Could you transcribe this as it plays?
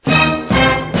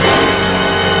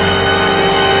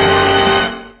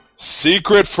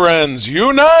Secret friends,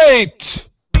 unite!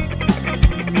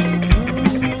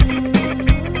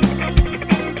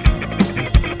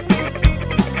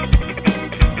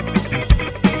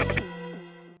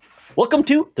 Welcome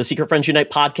to the Secret Friends Unite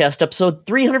podcast, episode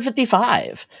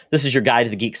 355. This is your guide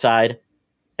to the geek side,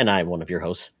 and I'm one of your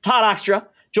hosts, Todd Oxtra,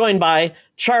 joined by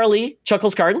Charlie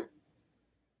Chuckles Carden.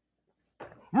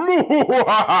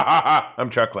 I'm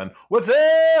chuckling. What's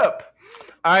up?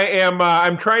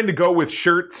 I'm trying to go with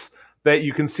shirts that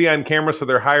you can see on camera so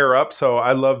they're higher up. So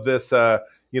I love this,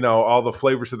 all the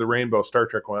flavors of the rainbow Star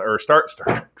Trek one, or Star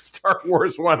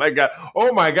Wars one I got.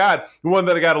 Oh my God. The one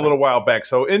that I got a little while back.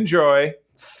 So enjoy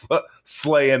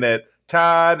slaying it.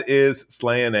 Todd is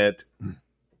slaying it.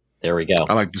 There we go.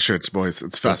 I like the shirts, boys.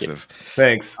 It's festive.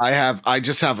 Thanks. I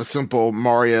just have a simple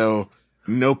Mario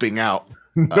noping out.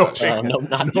 No,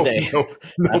 not today.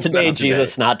 Not today,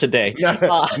 Jesus. Not today.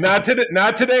 Not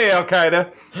today, Al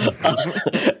Qaeda.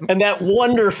 And that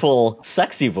wonderful,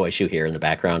 sexy voice you hear in the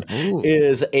background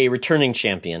is a returning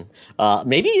champion.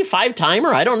 Maybe a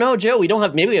 5-timer. I don't know, Joe. We don't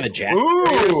have. Maybe we have a Jack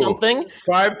or something.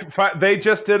 Five. They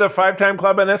just did a 5-time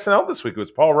club on SNL this week. It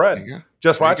was Paul Rudd.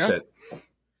 Just watched it.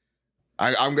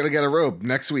 I'm gonna get a robe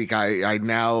next week. I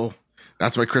now.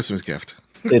 That's my Christmas gift.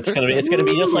 It's gonna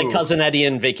be just like Cousin Eddie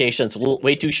in Vacation. It's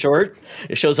way too short.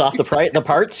 It shows off the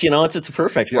parts. It's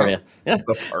perfect for you. Yeah.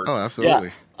 Oh,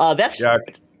 absolutely. Yeah.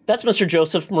 That's Mr.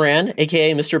 Joseph Moran,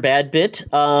 aka Mr.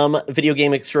 Badbit, video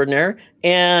game extraordinaire,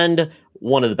 and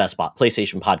one of the best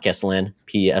PlayStation podcast land.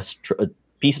 PS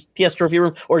Trophy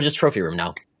Room, or just Trophy Room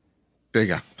now. There you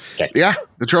go. Okay. Yeah,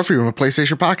 the Trophy Room, a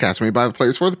PlayStation podcast made by the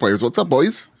players for the players. What's up,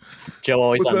 boys? Joe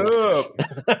always What's on up?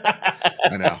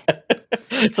 I know.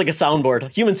 It's like a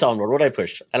soundboard, human soundboard. What do I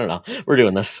push? I don't know. We're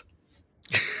doing this.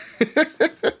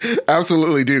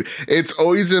 Absolutely, dude. It's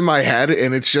always in my head,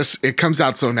 and it comes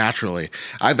out so naturally.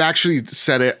 I've actually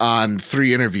said it on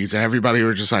 3 interviews, and everybody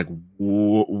were just like,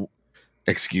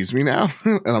 excuse me now?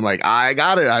 And I'm like, I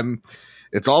got it.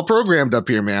 It's all programmed up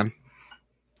here, man.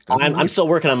 I'm still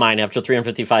working on mine after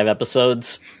 355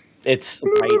 episodes. It's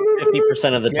right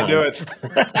 50% of the time.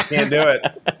 Can't do it.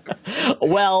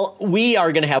 Well, we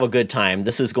are going to have a good time.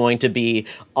 This is going to be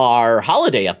our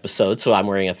holiday episode, so I'm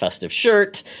wearing a festive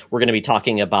shirt. We're going to be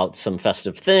talking about some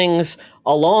festive things,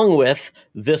 along with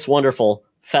this wonderful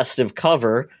festive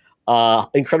cover,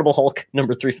 Incredible Hulk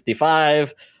number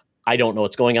 355. I don't know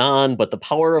what's going on, but the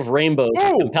power of rainbows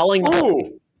is compelling.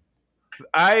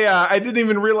 I didn't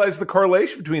even realize the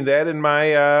correlation between that and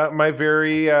my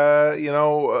very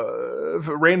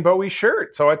rainbowy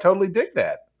shirt. So I totally dig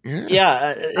that.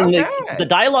 Yeah, and the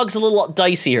dialogue's a little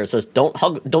dicey here. It says,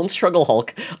 "Don't struggle,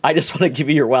 Hulk. I just want to give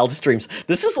you your wildest dreams."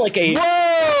 This is like an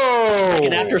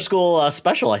after school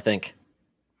special, I think.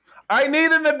 I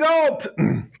need an adult.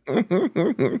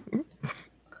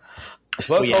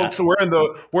 Folks are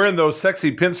wearing those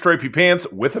sexy pinstripey pants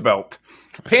with a belt.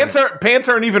 Pants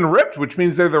aren't even ripped, which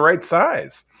means they're the right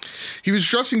size. He was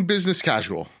dressing business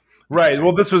casual. Right.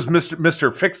 Well, this was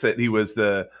Mr. Fix It. He was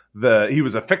he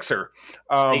was a fixer.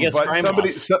 But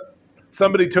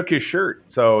somebody took his shirt.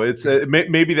 So it's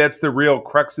maybe that's the real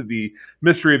crux of the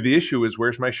mystery of the issue is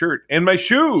where's my shirt and my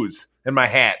shoes and my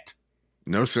hat.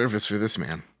 No service for this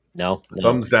man. No.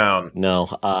 Thumbs down. No.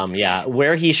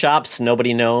 Where he shops,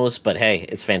 nobody knows, but hey,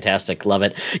 it's fantastic. Love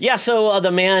it. Yeah. So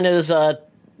the man is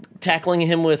tackling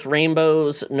him with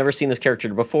rainbows. Never seen this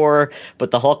character before,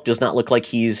 but the Hulk does not look like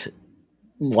he's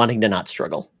wanting to not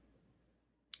struggle.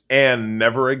 And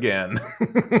never again.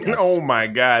 Yes. Oh my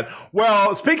God.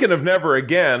 Well, speaking of never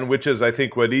again, which is I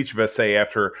think what each of us say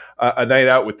after a night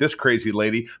out with this crazy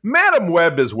lady, Madam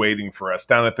Web is waiting for us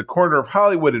down at the corner of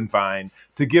Hollywood and Vine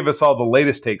to give us all the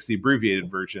latest takes, the abbreviated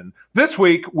version, this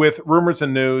week with rumors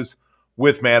and news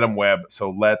with Madam Web. So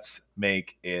let's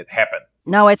make it happen.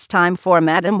 Now it's time for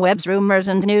Madam Web's rumors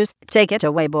and news. Take it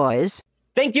away, boys.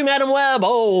 Thank you, Madam Web.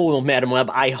 Oh, Madam Web,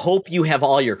 I hope you have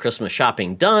all your Christmas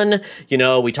shopping done.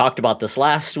 We talked about this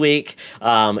last week.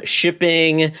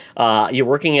 Shipping, you're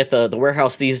working at the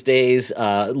warehouse these days,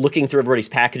 looking through everybody's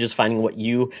packages, finding what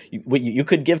you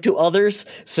could give to others.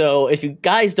 So if you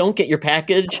guys don't get your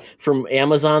package from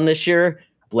Amazon this year,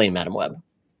 blame Madam Web.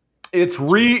 It's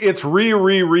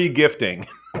re-gifting.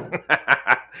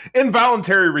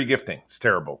 Involuntary re-gifting. It's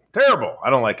terrible. I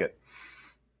don't like it.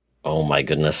 Oh, my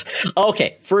goodness.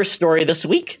 Okay, first story this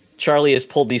week. Charlie has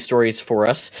pulled these stories for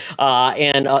us.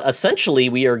 And essentially,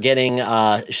 we are getting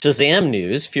Shazam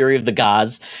news, Fury of the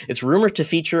Gods. It's rumored to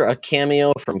feature a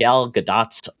cameo from Gal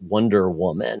Gadot's Wonder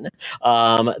Woman.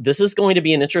 This is going to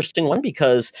be an interesting one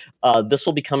because this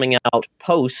will be coming out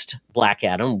post Black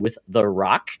Adam with The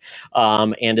Rock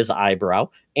and his eyebrow.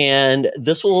 And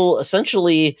this will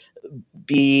essentially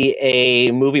be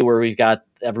a movie where we've got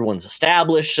everyone's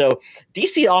established. So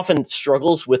DC often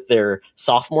struggles with their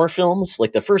sophomore films.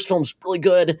 Like the first film's really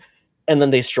good, and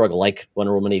then they struggle, like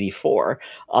Wonder Woman 84.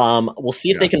 We'll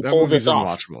see if they can pull this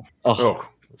off. Unwatchable. Oh,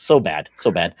 so bad.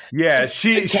 Yeah,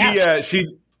 she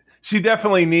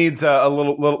definitely needs a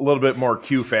little bit more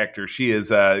Q factor. She is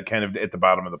kind of at the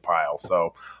bottom of the pile.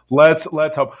 So let's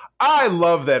hope. I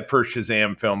love that first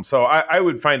Shazam film, so I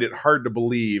would find it hard to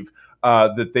believe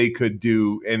that they could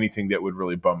do anything that would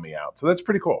really bum me out. So that's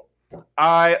pretty cool.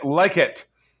 I like it.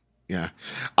 Yeah,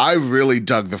 I really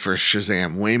dug the first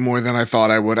Shazam way more than I thought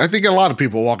I would. I think a lot of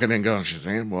people walking in going,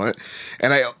 Shazam, what?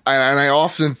 And I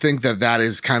often think that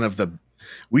is kind of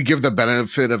we give the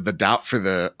benefit of the doubt for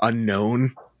the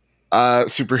unknown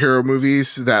superhero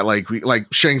movies that like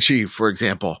Shang-Chi, for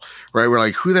example, right? We're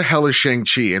like, who the hell is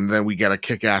Shang-Chi? And then we get a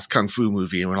kick-ass kung fu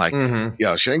movie and we're like,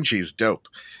 yo, Shang-Chi's dope.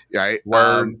 Right.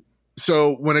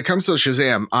 So when it comes to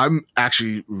Shazam, I'm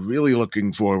actually really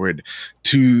looking forward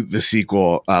to the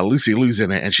sequel. Lucy Liu's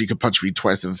in it, and she could punch me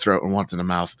twice in the throat and once in the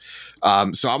mouth.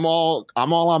 So I'm all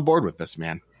on board with this,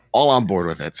 man. All on board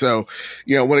with it. So,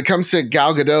 when it comes to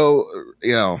Gal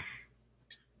Gadot,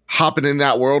 hopping in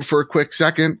that world for a quick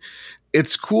second,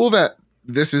 it's cool that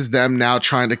this is them now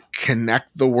trying to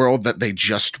connect the world that they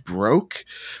just broke,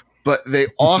 but they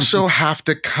also have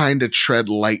to kind of tread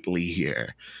lightly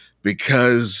here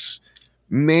because,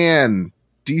 man,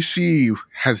 DC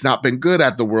has not been good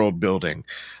at the world building.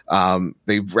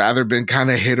 They've rather been kind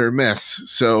of hit or miss.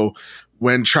 So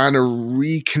when trying to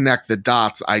reconnect the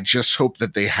dots, I just hope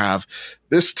that they have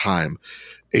this time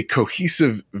a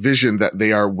cohesive vision that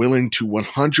they are willing to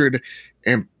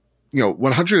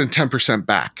 110%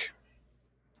 back.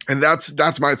 And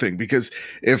that's my thing, because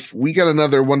if we get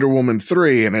another Wonder Woman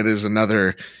 3 and it is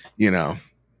another,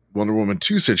 Wonder Woman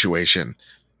 2 situation,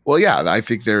 well, yeah, I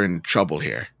think they're in trouble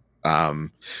here.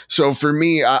 So for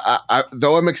me, I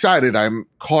though I'm excited, I'm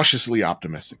cautiously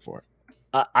optimistic for it.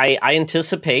 I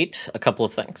anticipate a couple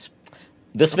of things.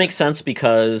 This makes sense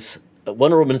because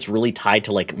Wonder Woman is really tied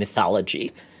to like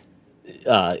mythology.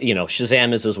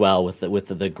 Shazam is as well with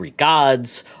the Greek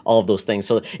gods, all of those things.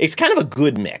 So it's kind of a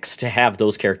good mix to have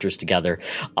those characters together.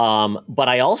 But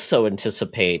I also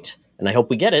anticipate, and I hope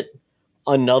we get it,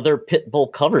 another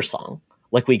Pitbull cover song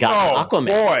like we got in Aquaman.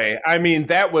 Boy, I mean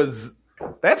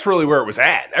that's really where it was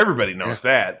at. Everybody knows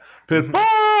that.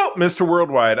 Pitbull, Mr.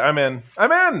 Worldwide. I'm in.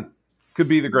 Could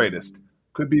be the greatest.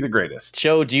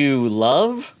 Joe, do you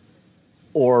love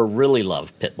or really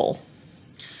love Pitbull?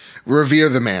 Revere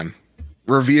the man.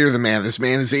 This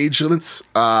man is ageless.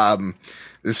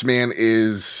 This man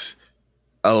is.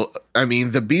 The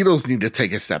Beatles need to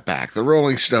take a step back. The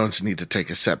Rolling Stones need to take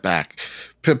a step back.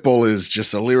 Pitbull is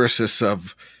just a lyricist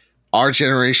of our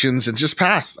generations and just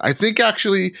past. I think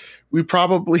actually we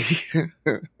probably I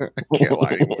can't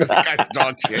lie. That guy's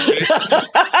dog shit.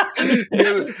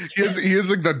 he is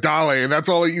like the Dalai, and that's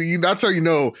all that's how you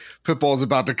know Pitbull is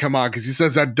about to come on, because he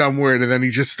says that dumb word and then he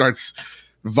just starts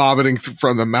vomiting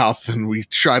from the mouth, and we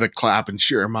try to clap and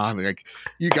cheer him on. Like,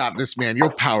 you got this, man.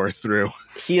 You'll power through.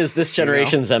 He is this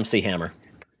generation's MC Hammer.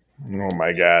 Oh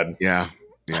my God. Yeah.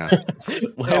 In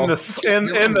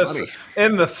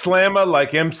the slammer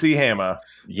like MC Hammer.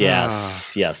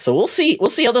 Yes. So we'll see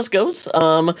how this goes.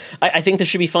 I think this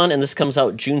should be fun, and this comes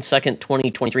out June 2nd,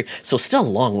 2023. So still a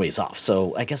long ways off.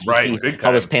 So I guess we'll see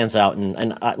how this pans out.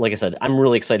 And like I said, I'm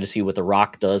really excited to see what The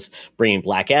Rock does, bringing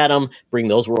Black Adam, bring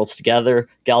those worlds together.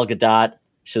 Gal Gadot,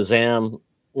 Shazam,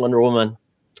 Wonder Woman.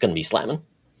 It's going to be slamming.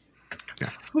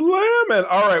 Slamming.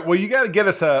 All right. Well, you got to get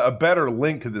us a better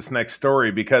link to this next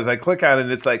story, because I click on it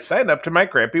and it's like, sign up to my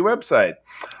crappy website.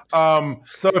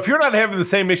 So if you're not having the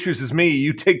same issues as me,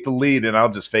 you take the lead and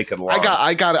I'll just fake it along.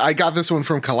 I got this one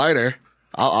from Collider.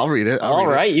 I'll read it. All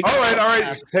right.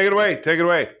 Take it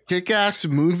away. Kick-Ass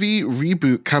movie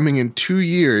reboot coming in 2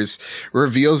 years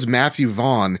reveals Matthew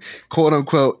Vaughn, quote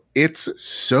unquote, it's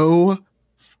so.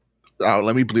 Oh,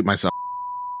 let me bleep myself.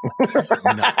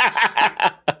 Nuts.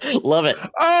 Love it.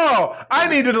 Oh, I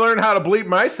need to learn how to bleep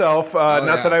myself.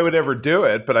 Not that I would ever do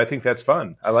it, but I think that's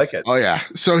fun. I like it. Oh yeah.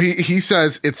 So he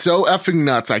says it's so effing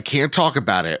nuts I can't talk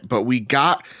about it, but we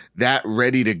got that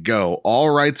ready to go.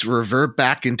 All rights revert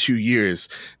back in 2 years.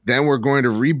 Then we're going to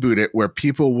reboot it where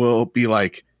people will be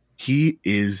like, he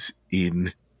is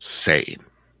insane.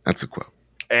 That's a quote.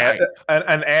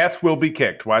 An ass will be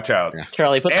kicked. Watch out. Yeah.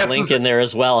 Charlie, put the link in there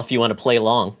as well if you want to play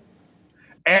along.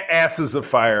 Asses of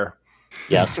fire.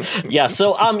 Yes. Yeah.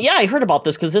 So, I heard about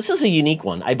this because this is a unique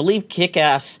one. I believe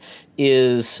Kick-Ass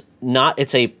is not.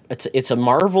 It's a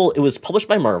Marvel. It was published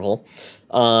by Marvel,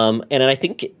 and I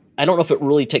don't know if it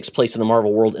really takes place in the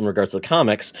Marvel world in regards to the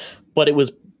comics, but it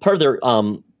was part of their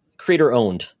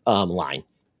creator-owned line.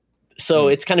 So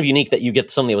it's kind of unique that you get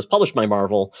something that was published by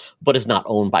Marvel, but is not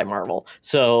owned by Marvel.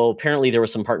 So apparently there were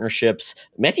some partnerships.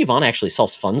 Matthew Vaughn actually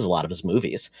self-funds a lot of his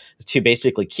movies to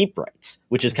basically keep rights,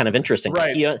 which is kind of interesting.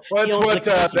 Right. Yeah.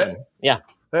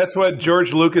 That's what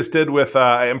George Lucas did with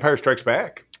Empire Strikes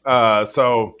Back.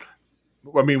 So,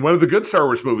 I mean, one of the good Star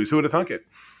Wars movies. Who would have thunk it?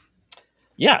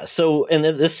 Yeah. So, and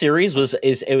this series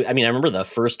I remember the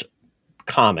first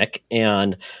comic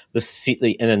and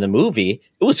then the movie.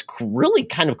 It was really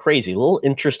kind of crazy, a little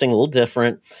interesting, a little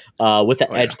different, with the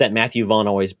edge that Matthew Vaughn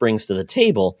always brings to the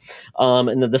table.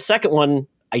 And then the second one,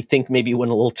 I think maybe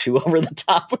went a little too over the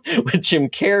top with Jim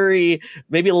Carrey,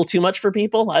 maybe a little too much for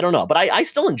people. I don't know, but I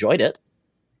still enjoyed it.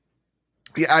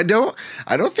 Yeah, I don't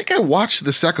think I watched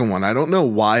the second one. I don't know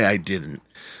why I didn't,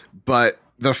 but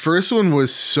the first one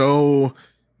was so,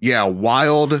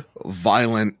 wild,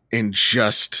 violent, and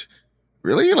just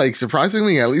really, like,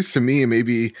 surprisingly, at least to me,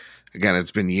 maybe, again,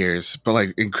 it's been years, but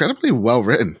like incredibly well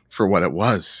written for what it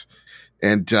was.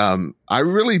 And I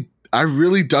really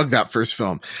dug that first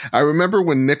film. I remember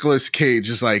when Nicolas Cage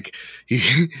is like, he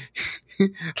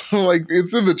like,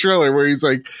 it's in the trailer where he's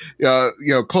like,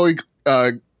 Chloe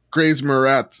Grace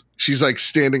Moretz, she's like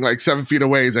standing like 7 feet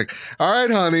away. He's like, all right,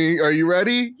 honey, are you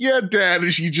ready? Yeah, Dad.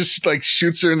 And she just like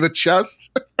shoots her in the chest.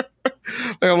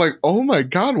 And I'm like, oh my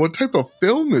God, what type of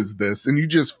film is this? And you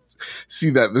just see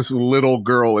that this little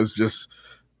girl is just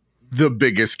the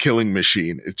biggest killing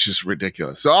machine. It's just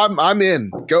ridiculous. So I'm in.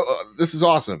 Go. This is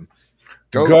awesome.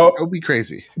 Go be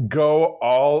crazy. Go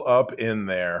all up in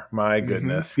there. My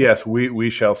goodness. Mm-hmm. Yes, we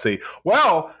shall see.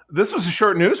 Well, this was a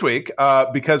short news week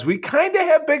because we kind of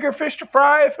have bigger fish to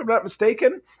fry, if I'm not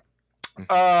mistaken.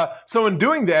 So in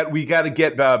doing that, we got to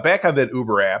get back on that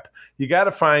Uber app. You got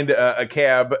to find a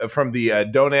cab from the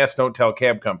Don't Ask, Don't Tell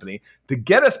cab company to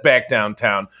get us back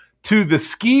downtown to the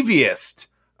skeeviest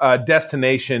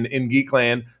destination in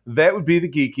Geekland. That would be the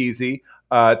Geek Easy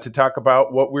to talk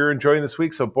about what we're enjoying this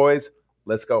week. So boys,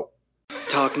 let's go.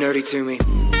 Talk nerdy to me.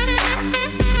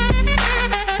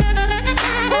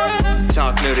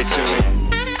 Talk nerdy to me.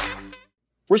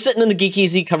 We're sitting in the Geek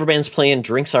Easy, cover band's playing,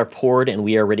 drinks are poured, and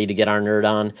we are ready to get our nerd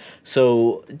on.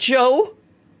 So, Joe,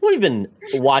 what have you been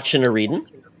watching or reading?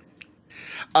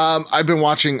 I've been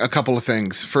watching a couple of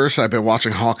things. First, I've been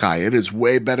watching Hawkeye. It is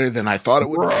way better than I thought it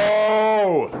would be.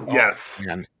 Oh, yes.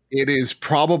 Man. It is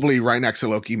probably right next to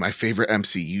Loki, my favorite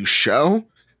MCU show.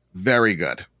 Very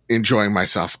good. Enjoying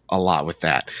myself a lot with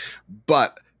that.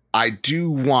 But I do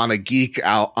want to geek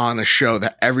out on a show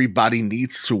that everybody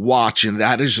needs to watch, and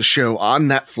that is a show on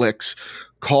Netflix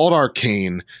called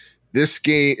Arcane. This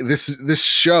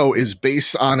show is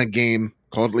based on a game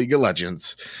called League of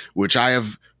Legends, which I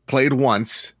have played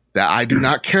once, that I do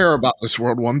not care about this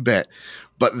world one bit,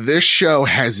 but this show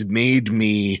has made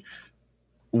me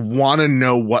want to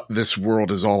know what this world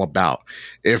is all about.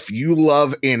 If you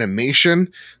love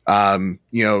animation, the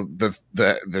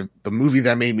movie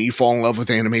that made me fall in love with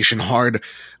animation hard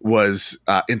was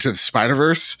Into the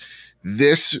Spider-Verse.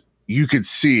 This, you could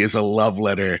see, is a love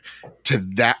letter to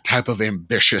that type of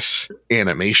ambitious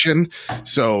animation.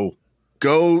 So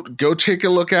go take a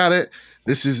look at it.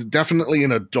 This is definitely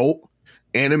an adult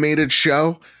animated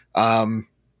show.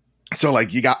 So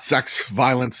like you got sex,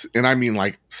 violence, and I mean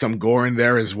like some gore in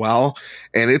there as well.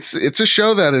 And it's a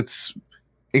show that it's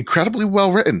incredibly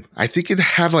well written. I think it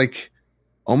had like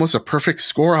almost a perfect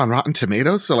score on Rotten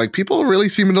Tomatoes. So like people are really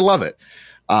seeming to love it.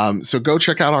 So go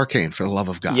check out Arcane, for the love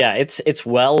of God. Yeah, it's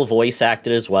well voice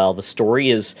acted as well. The story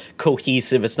is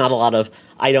cohesive. It's not a lot of,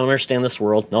 I don't understand this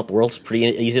world. No, the world's pretty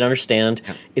easy to understand.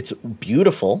 Yeah. It's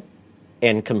beautiful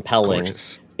and compelling.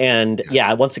 Gorgeous. And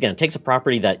yeah, once again, it takes a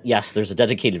property that, yes, there's a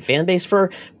dedicated fan base for,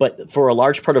 but for a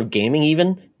large part of gaming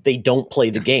even, they don't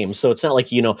play the game. So it's not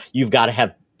like, you've got to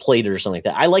have played it or something like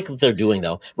that. I like what they're doing,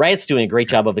 though. Riot's doing a great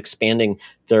job of expanding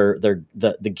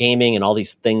the gaming and all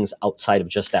these things outside of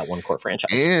just that one core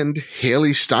franchise. And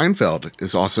Haley Steinfeld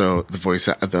is also the voice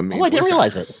of the main voice. I didn't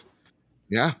realize it.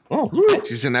 Yeah. Oh, okay.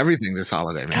 She's in everything this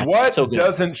holiday, man. What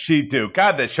doesn't she do?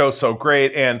 God, that show's so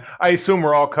great. And I assume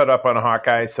we're all caught up on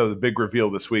Hawkeye. So the big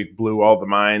reveal this week blew all the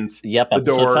minds. Yep, the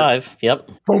episode doors. 5.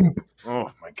 Yep. Boom.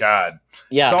 Oh my God.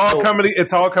 Yeah.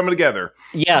 It's all coming together.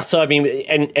 Yeah. So I mean,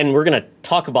 and we're gonna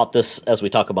talk about this as we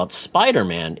talk about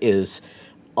Spider-Man. Is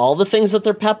all the things that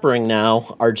they're peppering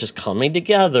now are just coming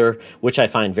together, which I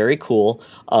find very cool.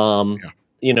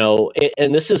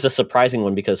 And this is a surprising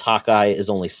one because Hawkeye is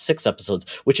only 6 episodes,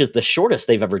 which is the shortest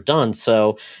they've ever done.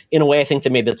 So in a way, I think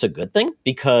that maybe that's a good thing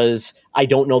because I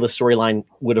don't know the storyline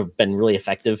would have been really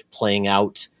effective playing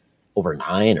out over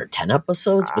 9 or 10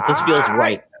 episodes, but this feels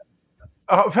right.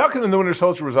 Falcon and the Winter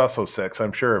Soldier was also 6.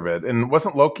 I'm sure of it, and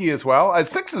wasn't Loki as well?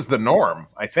 6 is the norm,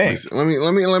 I think.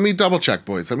 Let me double check,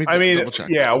 boys. Double check.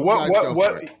 Yeah.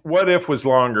 What if was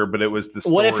longer, but it was the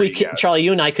story. What if Charlie,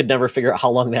 you and I could never figure out how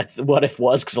long that what if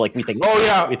was, because like we think,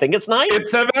 we think it's 9.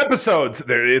 It's 7 episodes.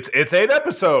 It's 8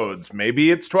 episodes.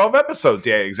 Maybe it's 12 episodes.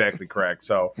 Yeah, exactly correct.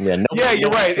 So you're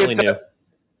right.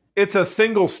 It's a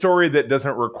single story that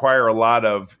doesn't require a lot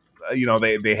of.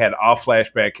 They had a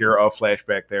flashback here, a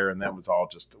flashback there, and that was all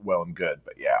just well and good.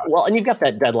 But yeah, well, and you've got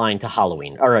that deadline to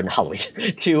Halloween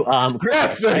to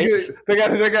Christmas, right? They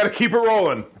got to keep it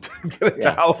rolling to get it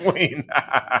to Halloween.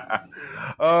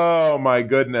 Oh my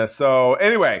goodness! So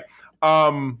anyway,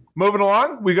 moving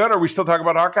along, are we still talking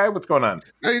about Hawkeye? What's going on?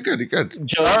 No, you're good.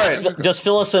 Joe, all right, just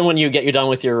fill us in when you're done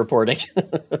with your reporting.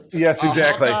 Yes,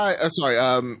 exactly.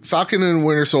 Falcon and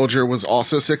Winter Soldier was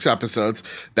also 6 episodes.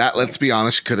 That, let's be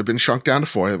honest, could have been shrunk down to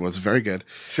 4. It was very good.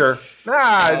 Sure. Come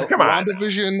on.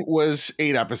 WandaVision was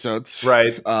 8 episodes.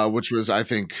 Right. Which was, I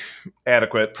think,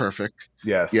 adequate. Perfect.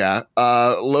 Yes. Yeah.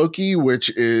 Loki,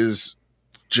 which is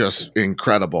just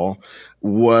incredible,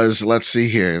 was, let's see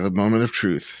here, the moment of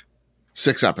truth.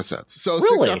 6 episodes. So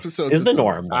really? 6 episodes is the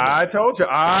norm. Though. I told you.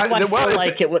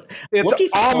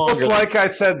 It's almost like I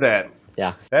said that.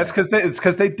 Yeah. That's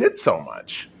because they did so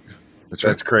much.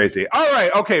 That's crazy. All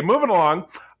right. Okay. Moving along.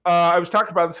 I was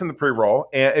talking about this in the pre-roll,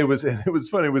 and it was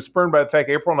funny. It was spurred by the fact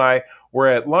April and I were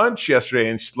at lunch yesterday,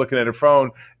 and she's looking at her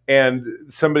phone, and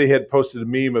somebody had posted a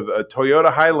meme of a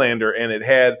Toyota Highlander, and it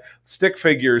had stick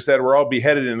figures that were all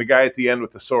beheaded, and a guy at the end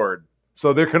with a sword.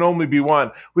 So there can only be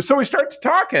one. So we started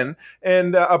talking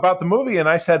and about the movie, and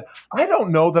I said, I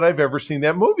don't know that I've ever seen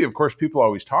that movie. Of course, people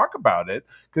always talk about it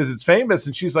because it's famous.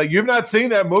 And she's like, you've not seen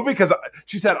that movie? Because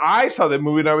she said, I saw that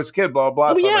movie when I was a kid, blah,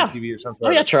 blah, blah. Oh, on TV or something.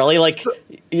 Oh, yeah, Charlie.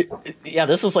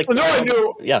 This is like... No, I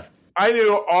knew. Yeah. I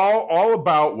knew all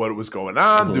about what was going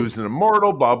on. Mm-hmm. There was an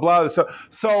immortal, blah, blah.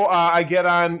 So I get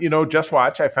on, Just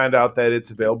Watch. I find out that it's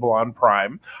available on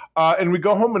Prime. And we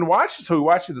go home and watch it. So we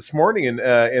watched it this morning.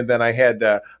 And then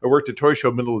I worked at Toy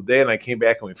Show middle of the day, and I came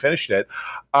back and we finished it.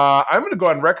 I'm going to go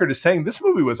on record as saying this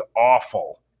movie was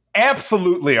awful.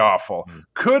 Absolutely awful. Mm-hmm.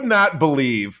 Could not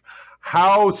believe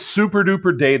how super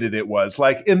duper dated it was.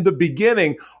 Like in the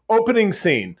beginning, opening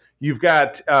scene, you've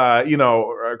got,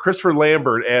 Christopher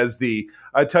Lambert as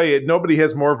I tell you, nobody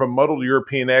has more of a muddled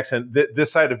European accent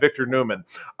this side of Victor Newman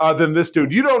than this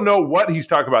dude. You don't know what he's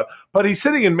talking about, but he's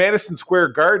sitting in Madison Square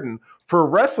Garden for a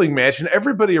wrestling match, and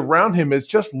everybody around him is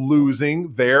just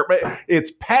losing their. It's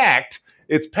packed.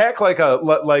 It's packed like a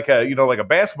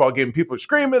basketball game. People are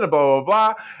screaming and blah,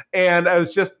 blah, blah. And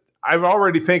I'm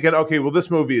already thinking, okay, well,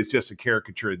 this movie is just a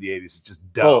caricature of the 80s. It's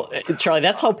just dumb. Well, Charlie,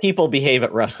 that's how people behave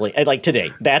at wrestling. Like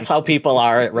today, that's how people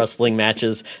are at wrestling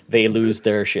matches. They lose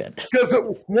their shit. Because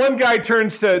one guy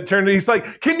turns, he's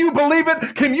like, can you believe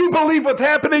it? Can you believe what's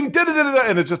happening? Da-da-da-da-da.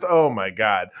 And it's just, oh my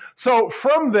God. So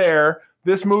from there,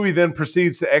 this movie then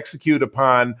proceeds to execute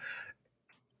upon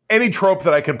any trope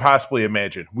that I can possibly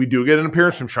imagine. We do get an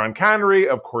appearance from Sean Connery.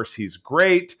 Of course, he's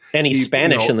great. And he's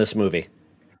Spanish in this movie.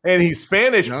 And he's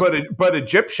Spanish, but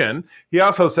Egyptian. He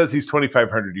also says he's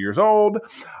 2,500 years old.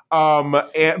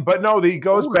 But no, he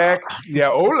goes back. Yeah,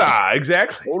 hola,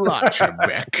 exactly. Hola,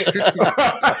 Trebek.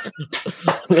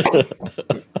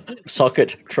 Suck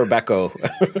it, Trebecco.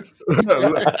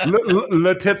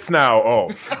 Le tits now. Oh.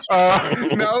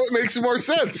 Now it makes more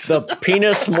sense. The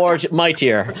penis more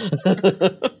mightier.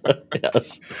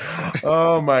 Yes.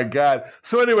 Oh, my God.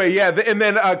 So anyway, yeah. And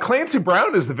then Clancy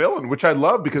Brown is the villain, which I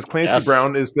love because Clancy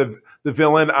Brown is the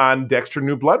villain on Dexter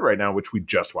New Blood right now, which we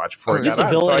just watched before. He's the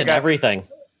villain in everything.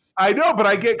 I know, but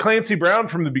I get Clancy Brown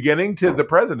from the beginning to the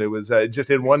present. It was just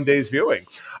in one day's viewing.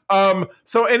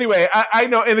 So anyway, I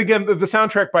know. And again, the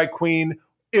soundtrack by Queen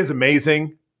is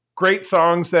amazing. Great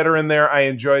songs that are in there. I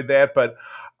enjoyed that. But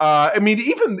I mean,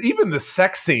 even the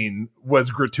sex scene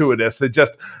was gratuitous. It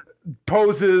just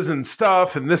poses and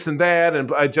stuff and this and that. And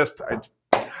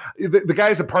the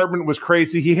guy's apartment was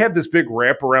crazy. He had this big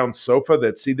wraparound sofa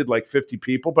that seated like 50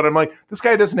 people. But I'm like, this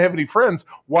guy doesn't have any friends.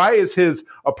 Why is his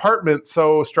apartment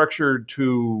so structured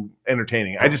to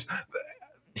entertaining?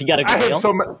 He got a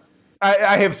good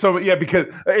I have so yeah, because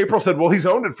April said, well, he's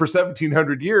owned it for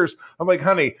 1,700 years. I'm like,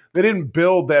 honey, they didn't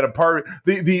build that apartment.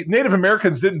 The Native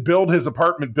Americans didn't build his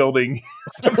apartment building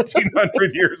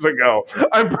 1,700 years ago.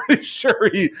 I'm pretty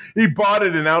sure he bought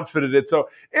it and outfitted it. So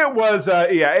it was,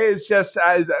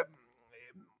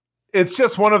 it's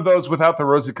just one of those without the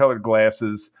rosy colored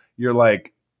glasses. You're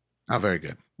like, oh, very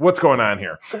good. What's going on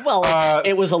here? Well,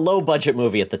 it was a low-budget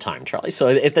movie at the time, Charlie. So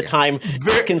at the time,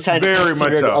 it's considered very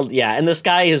much so. Yeah, and this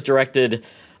guy has directed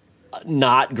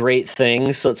not great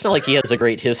things. So it's not like he has a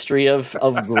great history of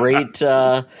great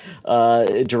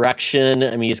direction.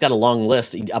 I mean, he's got a long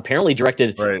list. He apparently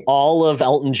directed all of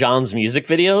Elton John's music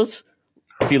videos.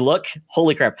 If you look,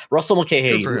 holy crap, Russell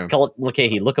Mulcahy,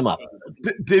 look him up.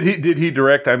 Did he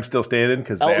direct I'm Still Standing?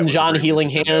 Because Elton John, Healing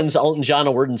Hands, Elton John,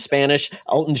 A Word in Spanish,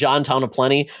 Elton John, Town of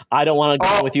Plenty. I Don't Want to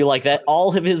Go With You Like That.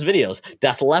 All of his videos.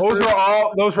 Death Leopard.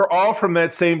 Those were all from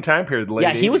that same time period. The late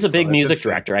 80s, he was a big music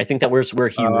director. I think that was where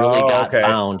he really got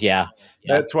found. Yeah.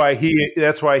 That's why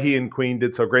he and Queen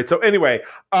did so great. So anyway,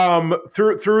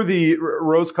 through the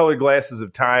rose-colored glasses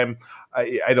of time,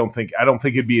 I don't think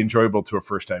it'd be enjoyable to a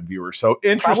first-time viewer. So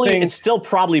interesting. It's still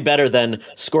probably better than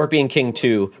Scorpion King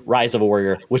 2: Rise of a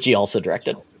Warrior, which he also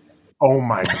directed. Oh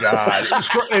my God!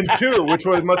 And 2, which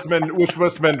must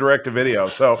have been direct to video.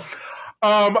 So.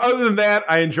 Other than that,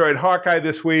 I enjoyed Hawkeye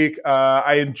this week.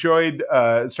 I enjoyed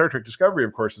Star Trek Discovery,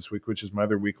 of course, this week, which is my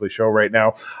other weekly show right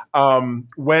now.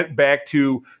 Went back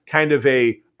to kind of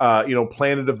a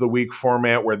Planet of the Week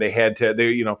format where they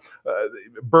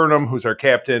Burnham, who's our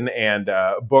captain, and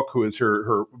Book, who is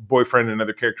her boyfriend and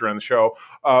another character on the show,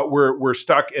 we're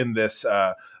stuck in this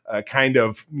kind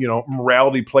of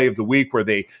morality play of the week where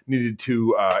they needed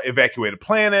to evacuate a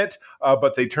planet,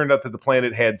 but they turned out that the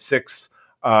planet had 6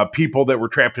 people that were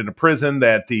trapped in a prison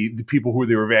that the people who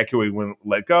they were evacuating wouldn't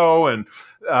let go. And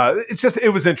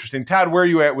it was interesting. Todd, where are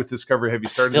you at with Discovery? Have you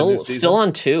started the new season? Still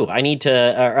on 2. I need to,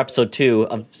 episode 2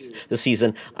 of the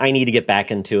season. I need to get back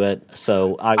into it.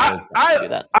 So I will do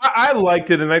that. I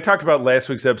liked it. And I talked about last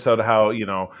week's episode, how,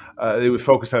 they would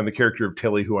focus on the character of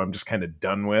Tilly, who I'm just kind of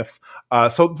done with.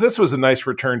 So this was a nice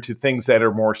return to things that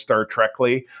are more Star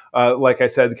Trek-ly. Like I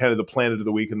said, kind of the Planet of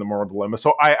the Week and the Moral Dilemma.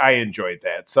 So I enjoyed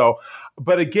that. So,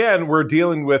 but again, we're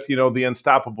dealing with, the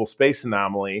unstoppable space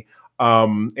anomaly.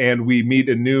 And we meet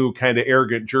a new kind of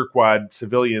arrogant jerkwad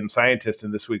civilian scientist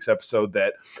in this week's episode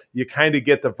that you kind of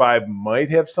get the vibe might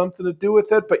have something to do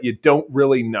with it, but you don't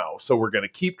really know. So we're going to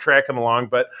keep tracking along.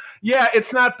 But yeah,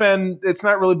 it's not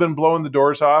really been blowing the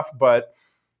doors off, but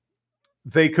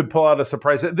they could pull out a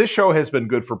surprise. This show has been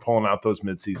good for pulling out those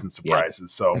mid-season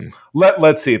surprises. So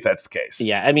let's see if that's the case.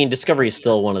 Yeah, I mean, Discovery is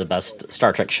still one of the best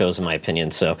Star Trek shows in my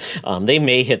opinion. So they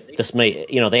may hit this. They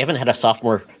haven't had a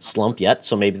sophomore slump yet.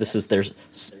 So maybe this is their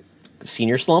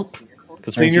senior slump.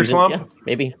 Senior slump? Yeah,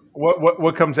 maybe.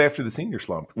 What comes after the senior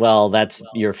slump? Well, that's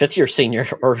your 5th year senior,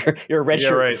 or your red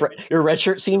shirt. Your red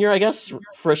shirt senior, I guess.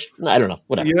 Fresh. I don't know.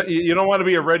 Whatever. You don't want to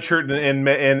be a red shirt and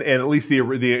at least the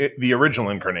original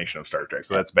incarnation of Star Trek.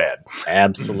 So that's bad.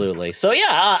 Absolutely. So yeah,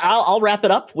 I'll wrap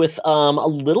it up with a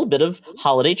little bit of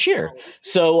holiday cheer.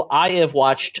 So I have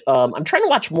watched. I'm trying to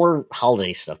watch more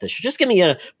holiday stuff this year. Just give me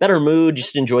a better mood.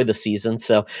 Just enjoy the season.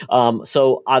 So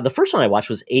the first one I watched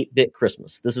was 8-Bit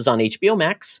Christmas. This is on HBO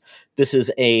Max. This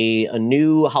is a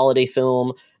new holiday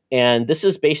film, and this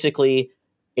is basically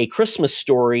a Christmas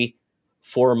story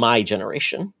for my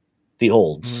generation, the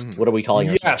olds. What are we calling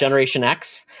ourselves? Generation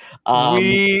X.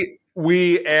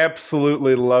 We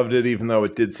absolutely loved it, even though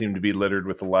it did seem to be littered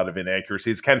with a lot of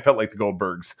inaccuracies. It kind of felt like the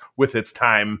Goldbergs with its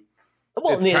time.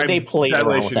 Well, they played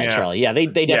around with that, Charlie. Yeah, they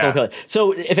definitely played.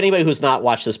 So if anybody who's not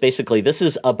watched this, basically, this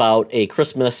is about a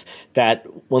Christmas that,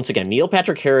 once again, Neil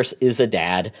Patrick Harris is a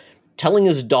dad telling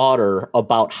his daughter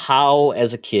about how,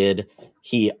 as a kid,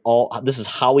 this is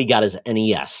how he got his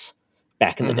NES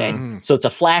back in the day. So it's a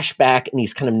flashback, and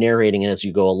he's kind of narrating it as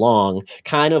you go along,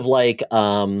 kind of like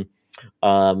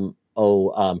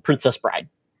Princess Bride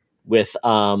with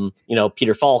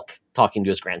Peter Falk talking to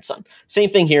his grandson. Same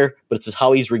thing here, but it's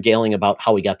how he's regaling about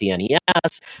how he got the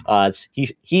NES.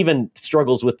 He even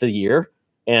struggles with the year,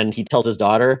 and he tells his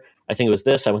daughter, I think it was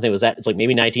this, I think it was that. It's like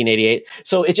maybe 1988.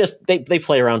 So it just, they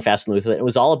play around fast and loose with it. It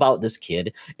was all about this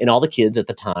kid, and all the kids at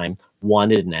the time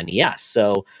wanted an NES.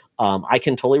 So I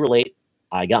can totally relate.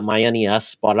 I got my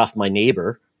NES, bought it off my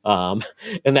neighbor, and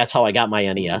that's how I got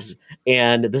my NES.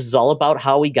 And this is all about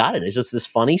how we got it. It's just this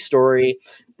funny story,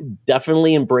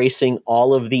 definitely embracing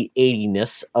all of the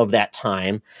 80ness of that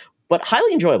time, but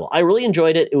highly enjoyable. I really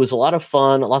enjoyed it. It was a lot of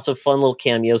fun, lots of fun little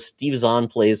cameos. Steve Zahn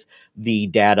plays the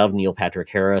dad of Neil Patrick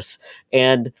Harris,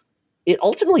 and it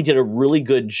ultimately did a really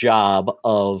good job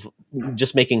of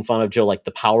just making fun of Joe, like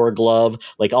the Power Glove.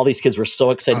 Like all these kids were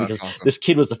so excited because this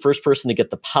kid was the first person to get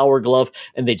the Power Glove,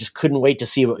 and they just couldn't wait to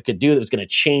see what it could do. That was going to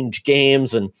change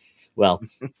games, and well,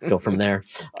 go from there.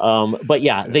 But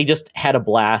yeah, they just had a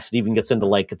blast. It even gets into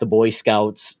like the Boy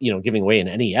Scouts, giving away an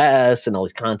NES and all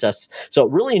these contests. So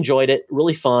really enjoyed it.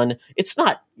 Really fun. It's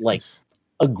not like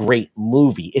a great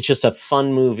movie. It's just a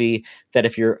fun movie that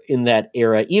if you're in that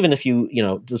era, even if you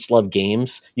just love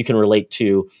games, you can relate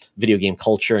to video game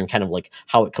culture and kind of like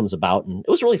how it comes about. And it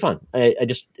was really fun. I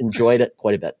just enjoyed it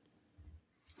quite a bit.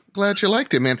 Glad you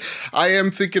liked it, man. I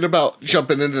am thinking about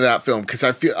jumping into that film because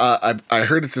I feel I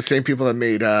heard it's the same people that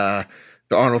made the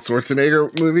Arnold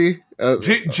Schwarzenegger movie,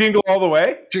 Jingle All the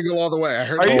Way. Jingle All the Way. I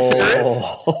heard. Are you serious?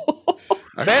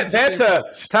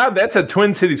 That's a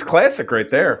Twin Cities classic right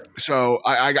there. So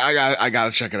I got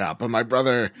to check it out. But my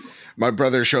brother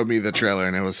showed me the trailer,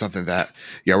 and it was something that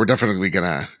we're definitely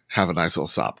gonna have a nice little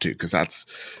sop too, because that's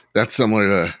similar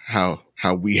to how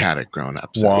we had it growing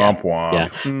up. So. Womp womp.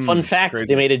 Yeah. Fun fact: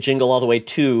 They made a Jingle All the Way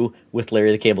 2 with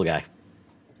Larry the Cable Guy.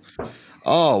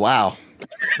 Oh wow.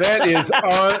 That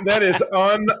is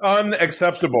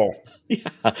unacceptable. Yeah.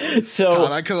 So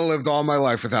God, I could have lived all my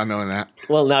life without knowing that.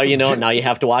 Well, now you know. Now you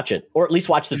have to watch it, or at least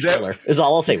watch the trailer. Is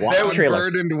all I'll say. Watch the trailer.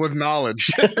 Burdened with knowledge.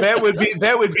 that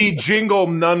would be Jingle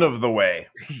none of the way.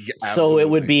 Yeah, so it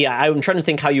would be. I'm trying to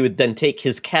think how you would then take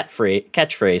his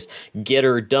catchphrase, "Get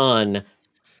her done,"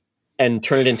 and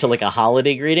turn it into like a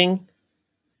holiday greeting.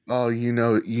 Oh, you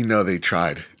know they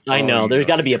tried. I know. There's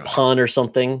got to be a pun or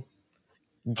something.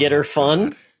 Get her fun.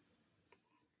 God.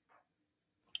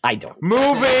 I don't.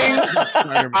 Moving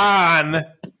on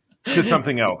to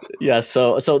something else. Yeah.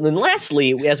 So then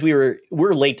lastly, as we're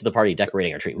late to the party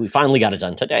decorating our tree, we finally got it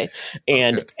done today.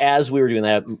 And as we were doing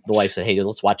that, the wife said, "Hey,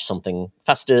 let's watch something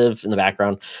festive in the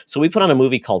background." So we put on a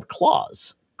movie called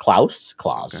Klaus. Klaus.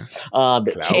 Klaus. This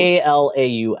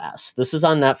is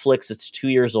on Netflix. It's 2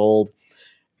 years old.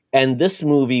 And this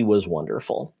movie was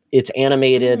wonderful. It's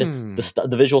animated.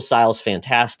 The visual style is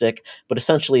fantastic. But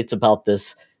essentially, it's about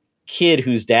this kid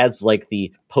whose dad's like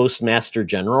the postmaster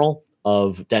general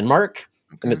of Denmark.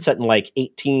 And it's set in like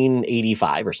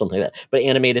 1885 or something like that. But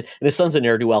animated. And his son's a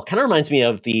ne'er-do-well. Kind of reminds me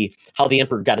of how the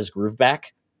Emperor got his groove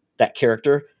back. That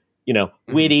character.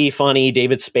 Witty, funny,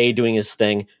 David Spade doing his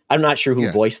thing. I'm not sure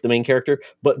who voiced the main character,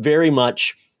 but very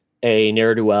much a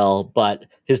ne'er-do-well, but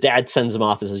his dad sends him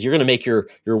off and says, "You're going to make your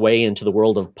way into the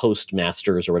world of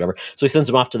postmasters or whatever." So he sends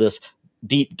him off to this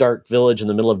deep, dark village in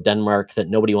the middle of Denmark that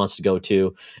nobody wants to go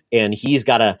to. And his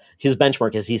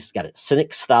benchmark is he's got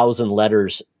 6,000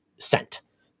 letters sent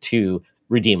to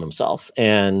redeem himself.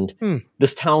 And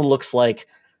this town looks like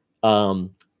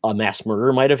a mass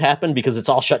murder might have happened because it's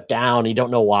all shut down. You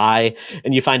don't know why.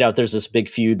 And you find out there's this big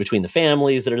feud between the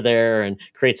families that are there and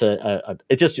creates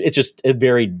it's just a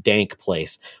very dank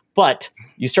place. But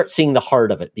you start seeing the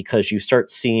heart of it because you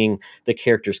start seeing the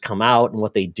characters come out and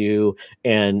what they do.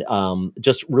 And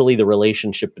just really the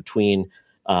relationship between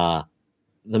the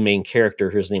main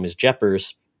character, whose name is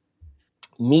Jeppers,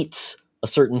 meets a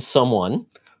certain someone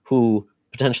who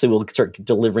potentially will start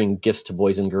delivering gifts to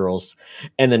boys and girls,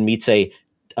 and then meets a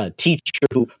teacher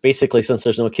who basically, since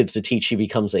there's no kids to teach, he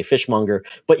becomes a fishmonger.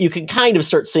 But you can kind of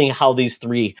start seeing how these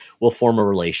three will form a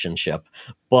relationship.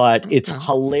 But it's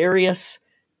hilarious.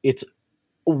 It's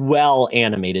well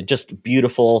animated, just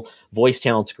beautiful. Voice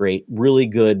talent's great. Really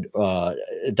good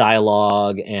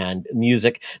dialogue and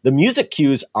music. The music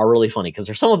cues are really funny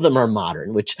because some of them are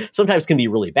modern, which sometimes can be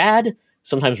really bad,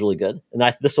 sometimes really good.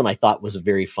 And this one I thought was a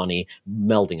very funny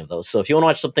melding of those. So if you want to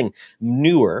watch something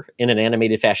newer in an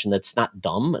animated fashion that's not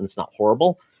dumb and it's not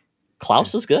horrible,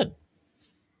 Klaus is good.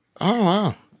 Oh,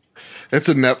 wow. It's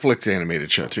a Netflix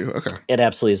animated show too. Okay. It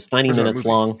absolutely is. 90 minutes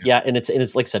long. Yeah. And it's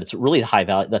like I said, it's really high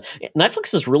value.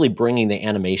 Netflix is really bringing the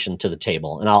animation to the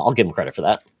table, and I'll give them credit for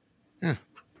that. Yeah.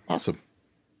 Awesome.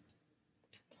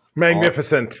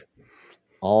 Magnificent.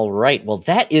 All right. Well,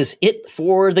 that is it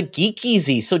for the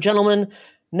Geekeasy. So, gentlemen,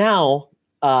 now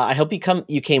I hope you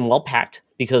came well packed,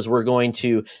 because we're going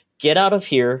to get out of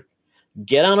here,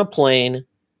 get on a plane,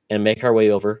 and make our way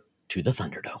over to the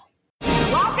Thunderdome.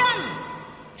 Welcome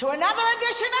to another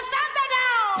edition of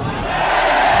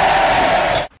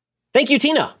Thunderdome! Thank you,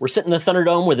 Tina. We're sitting in the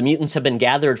Thunderdome where the mutants have been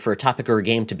gathered for a topic or a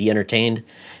game to be entertained.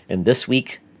 And this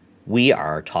week, we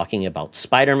are talking about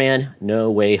Spider-Man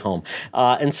No Way Home.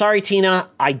 And sorry, Tina,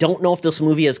 I don't know if this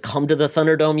movie has come to the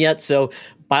Thunderdome yet. So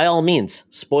by all means,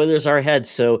 spoilers are ahead.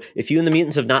 So if you and the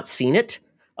mutants have not seen it,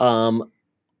 come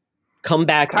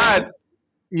back. Todd,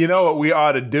 you know what we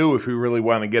ought to do if we really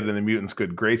want to get in the mutants'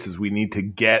 good graces? We need to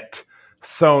get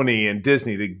Sony and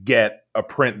Disney to get a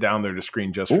print down there to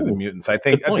screen just for the mutants. I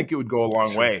think it would go a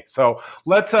long way. So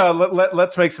let's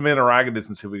make some interrogatives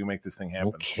and see if we can make this thing happen.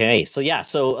 Okay,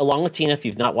 so along with Tina, if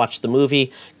you've not watched the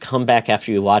movie, come back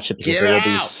after you watch it, because there will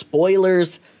be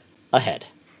spoilers ahead.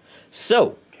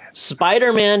 So,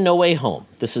 Spider-Man No Way Home.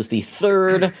 This is the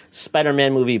third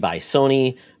Spider-Man movie by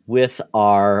Sony, with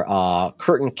our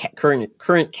current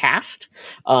cast.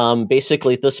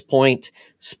 Basically, at this point,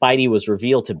 Spidey was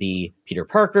revealed to be Peter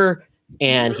Parker,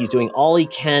 and he's doing all he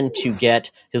can to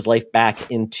get his life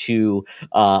back into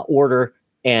order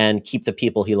and keep the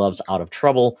people he loves out of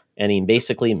trouble. And he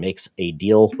basically makes a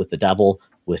deal with the devil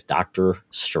with Doctor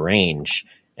Strange.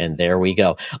 And there we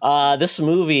go. This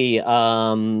movie,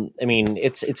 I mean,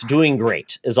 it's doing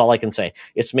great, is all I can say.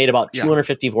 It's made about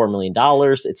 $254 million.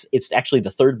 It's actually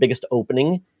the third biggest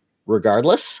opening,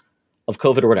 regardless of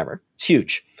COVID or whatever. It's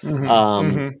huge.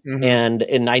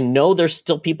 And I know there's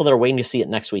still people that are waiting to see it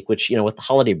next week, which, with the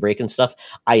holiday break and stuff,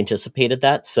 I anticipated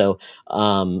that. So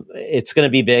it's going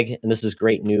to be big. And this is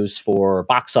great news for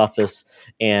box office.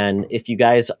 And if you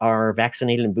guys are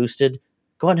vaccinated and boosted,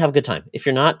 go ahead and have a good time. If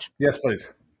you're not, yes,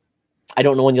 please. I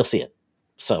don't know when you'll see it.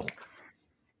 So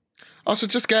Also,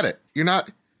 just get it. You're not,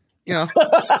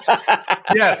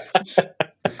 Yes.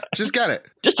 just get it.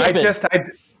 just jump in.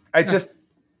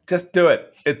 Just do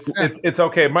it. It's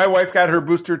okay. My wife got her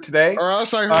booster today. Or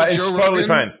else I heard it's totally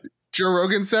fine. Joe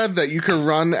Rogan said that you could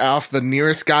run off the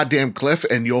nearest goddamn cliff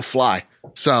and you'll fly.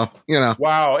 So,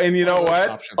 Wow. And you know what?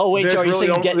 option. Oh, wait, There's Joe, are you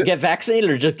really saying get vaccinated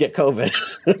or just get COVID?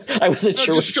 I wasn't No,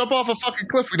 sure. just jump off a fucking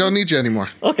cliff. We don't need you anymore.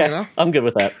 Okay, I'm good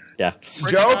with that. Yeah.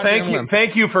 Break a Joe, goddamn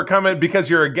thank you for coming because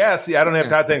you're a guest. I don't have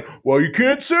Todd saying, "Well, you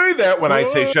can't say that" when I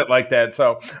say shit like that.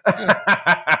 So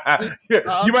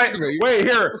you might wait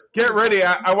here. Get ready.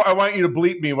 I want you to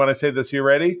bleep me when I say this. You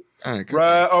ready? All right, good.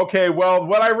 Okay. Well,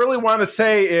 what I really want to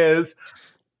say is,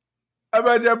 you're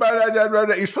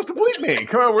supposed to bleep me.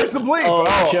 Come on, where's the bleep?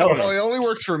 Joe. Well, it only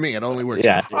works for me. It only works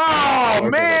Yeah. for me. Oh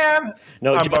man.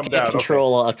 No, I'm Joe bummed can't out.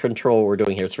 control what we're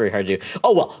doing here. It's very hard to do.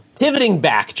 Oh, well, pivoting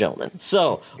back, gentlemen.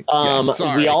 So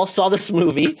sorry. we all saw this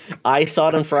movie. I saw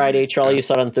it on Friday. Charlie, you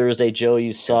saw it on Thursday. Joe,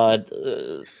 you saw it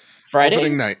Friday?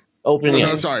 Opening night. Opening No,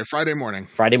 night. sorry, Friday morning.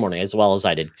 Friday morning, as well as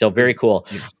I did. So very cool.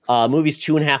 Movie's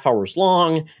 2.5 hours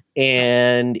long,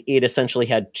 and it essentially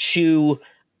had 2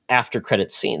 after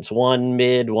credit scenes, one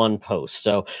mid, one post.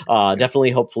 So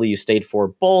definitely, hopefully you stayed for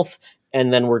both.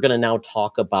 And then we're going to now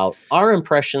talk about our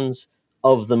impressions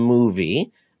of the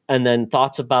movie and then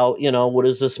thoughts about, what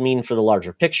does this mean for the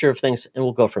larger picture of things? And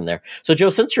we'll go from there. So Joe,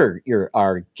 since you're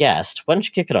our guest, why don't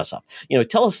you kick us off?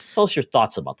 Tell us your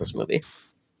thoughts about this movie.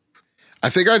 I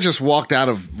think I just walked out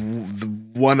of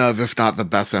one of, if not the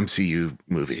best MCU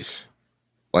movies.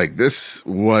 Like, this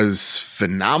was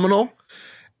phenomenal.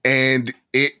 And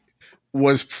it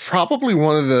was probably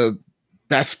one of the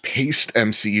best paced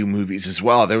MCU movies as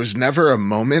well. There was never a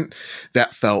moment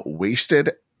that felt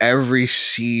wasted. Every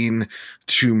scene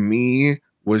to me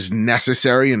was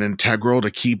necessary and integral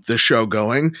to keep the show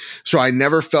going. So I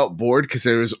never felt bored because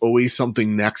there was always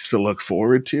something next to look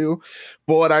forward to.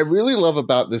 But what I really love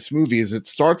about this movie is it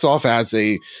starts off as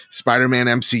a Spider-Man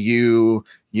MCU,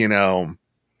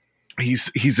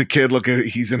 he's a kid,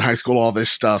 he's in high school, all this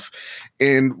stuff.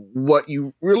 And what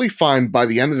you really find by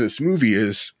the end of this movie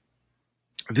is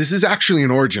this is actually an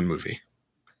origin movie.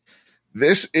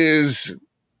 This is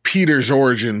Peter's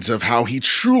origins of how he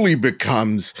truly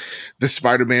becomes the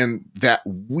Spider-Man that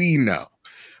we know.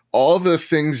 All the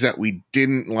things that we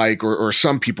didn't like, or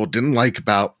some people didn't like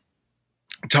about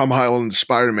Tom Holland's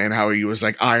Spider-Man, how he was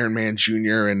like Iron Man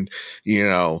Jr. and,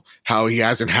 how he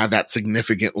hasn't had that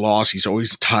significant loss. He's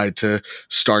always tied to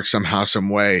Stark somehow, some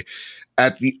way.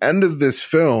 At the end of this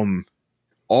film,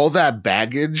 all that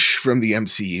baggage from the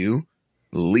MCU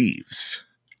leaves.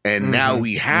 And now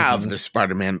we have the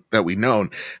Spider-Man that we know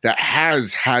that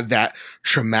has had that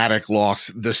traumatic loss,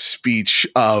 the speech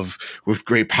of with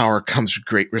great power comes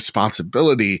great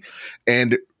responsibility,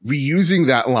 and reusing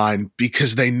that line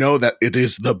because they know that it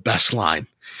is the best line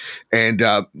and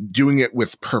doing it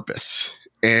with purpose.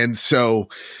 And so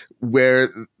where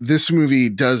this movie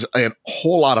does a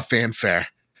whole lot of fanfare,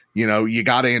 you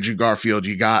got Andrew Garfield,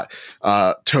 you got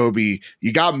Toby,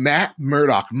 you got Matt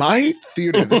Murdock. My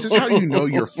theater, this is how you know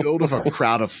you're filled with a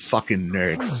crowd of fucking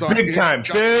nerds. Sorry,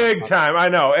 Big time. I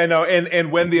know.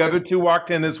 And when the other two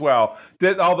walked in as well,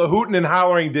 all the hooting and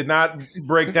hollering did not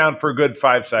break down for a good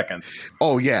 5 seconds.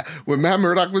 Oh, yeah. When Matt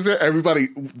Murdock was there,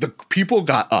 the people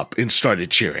got up and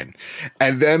started cheering.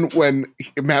 And then when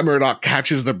Matt Murdock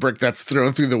catches the brick that's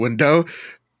thrown through the window,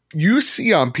 you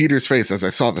see on Peter's face, as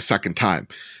I saw the second time,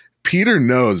 Peter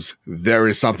knows there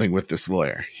is something with this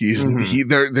lawyer.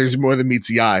 There's more than meets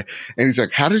the eye. And he's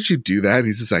like, how did you do that? And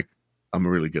he's just like, I'm a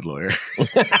really good lawyer. And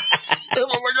I'm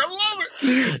like, I love it.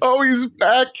 Oh, he's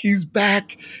back. He's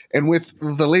back. And with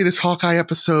the latest Hawkeye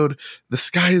episode, the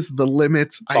sky is the limit.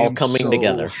 It's all coming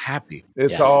together. Happy.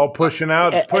 It's all pushing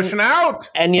out. It's pushing out.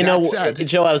 And you know,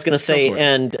 Joe, I was going to say, Go for it.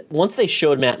 and once they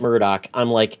showed Matt Murdock, I'm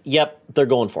like, yep, they're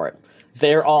going for it.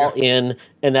 They're all in.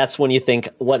 And that's when you think,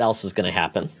 what else is going to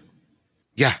happen?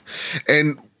 Yeah.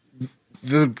 And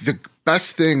the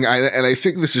best thing, and I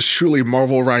think this is truly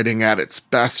Marvel writing at its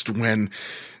best, when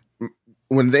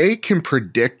they can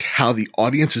predict how the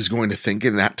audience is going to think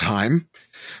in that time.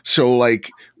 So like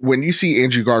when you see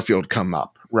Andrew Garfield come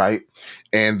up, right?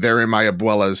 And they're in my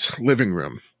abuela's living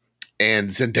room and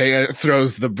Zendaya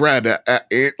throws the bread at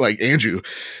like Andrew,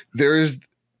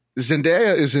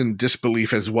 Zendaya is in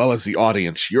disbelief as well as the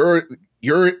audience. You're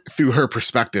through her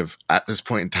perspective at this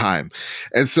point in time.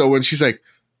 And so when she's like,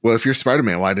 well, if you're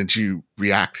Spider-Man, why didn't you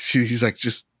react? He's like,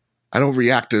 I don't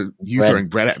react to you throwing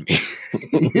bread at me.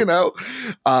 You know,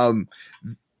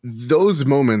 those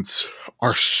moments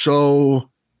are so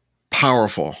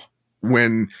powerful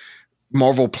when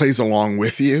Marvel plays along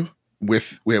with you,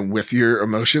 with your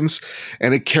emotions,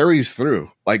 and it carries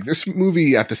through. Like this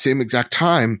movie at the same exact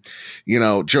time, you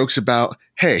know, jokes about,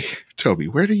 hey, Toby,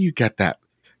 where do you get that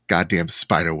goddamn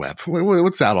spider web?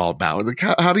 What's that all about? Like,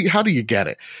 how do you get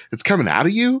it? It's coming out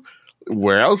of you.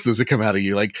 Where else does it come out of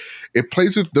you? Like it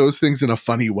plays with those things in a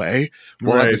funny way,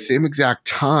 while at the same exact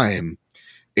time,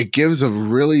 it gives a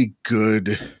really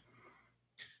good.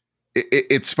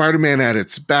 It's Spider-Man at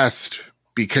its best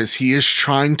because he is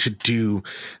trying to do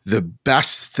the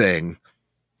best thing,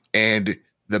 and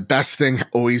the best thing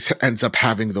always ends up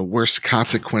having the worst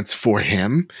consequence for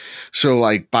him. So,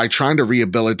 like by trying to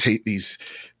rehabilitate these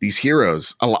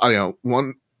heroes,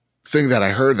 one thing that I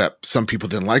heard that some people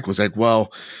didn't like was like,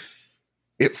 well,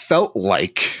 it felt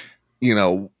like, you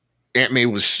know, Aunt May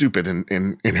was stupid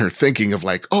in her thinking of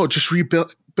like, oh, just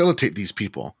rehabilitate these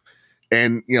people.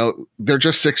 And, you know, they're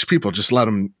just 6 people. Just let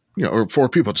them, you know, or 4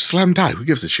 people. Just let them die. Who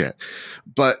gives a shit?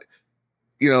 But,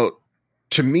 you know,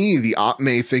 to me, the Aunt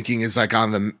May thinking is like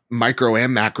on the micro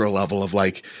and macro level of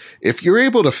like, if you're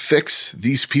able to fix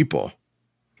these people,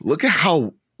 look at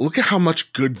how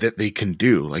much good that they can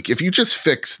do. Like if you just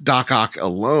fix Doc Ock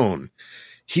alone,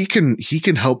 he can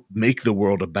help make the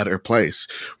world a better place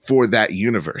for that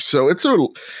universe. So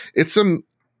it's some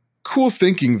cool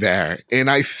thinking there. And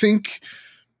I think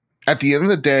at the end of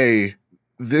the day,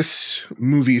 this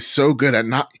movie is so good at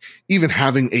not even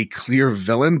having a clear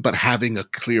villain, but having a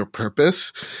clear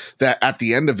purpose, that at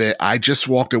the end of it, I just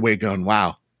walked away going,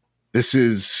 wow, this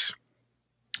is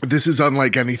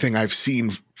unlike anything I've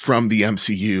seen from the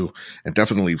MCU, and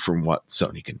definitely from what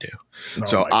Sony can do. Oh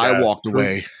so I walked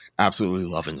away absolutely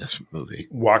loving this movie.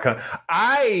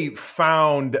 I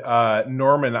found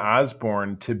Norman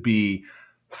Osborn to be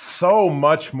so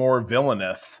much more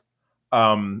villainous.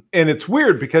 And it's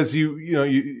weird because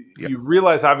you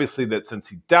realize obviously that since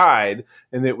he died,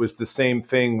 and it was the same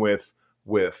thing with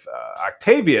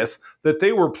Octavius, that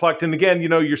they were plucked. And again, you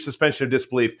know, your suspension of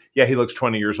disbelief. Yeah, he looks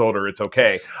 20 years older. It's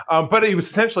okay. But he was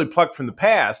essentially plucked from the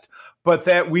past. But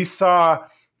that we saw,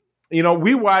 you know,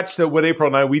 we watched what April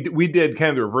and I, we did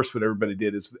kind of the reverse. What everybody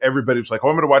did is everybody was like, oh,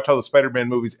 I'm going to watch all the Spider-Man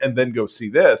movies and then go see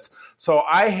this. So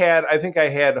I think I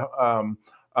had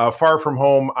Far From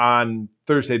Home on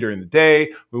Thursday during the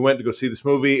day. We went to go see this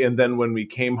movie. And then when we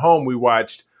came home, we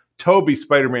watched Tobey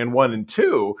Spider-Man 1 and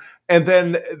 2. And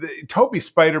then Tobey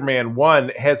Spider-Man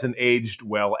 1 hasn't aged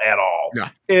well at all. Yeah.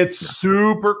 It's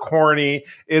super corny.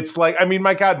 It's like, I mean,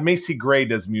 my God, Macy Gray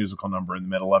does a musical number in the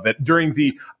middle of it during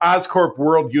the Oscorp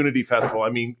World Unity Festival. I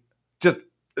mean, just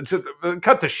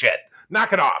cut the shit.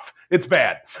 Knock it off. It's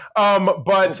bad.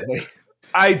 But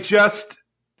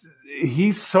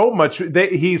he's so much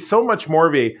more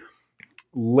of a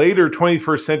later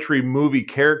 21st century movie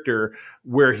character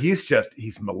where he's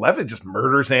malevolent, just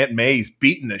murders Aunt May. He's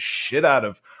beating the shit out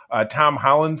of Tom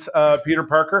Holland's Peter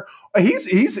Parker.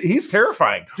 He's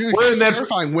terrifying. Dude, he's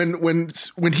terrifying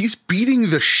when he's beating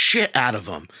the shit out of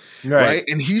him, right?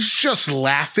 And he's just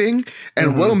laughing,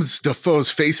 and Willem Dafoe's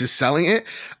face is selling it.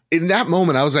 In that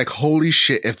moment, I was like, holy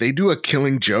shit, if they do a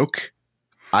killing joke,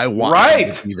 I want him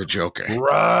to be the Joker.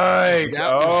 Right.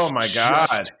 Oh my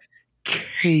God.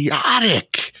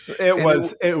 Chaotic. It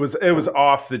was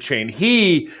off the chain.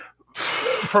 He,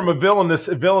 from a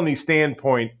villainy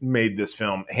standpoint, made this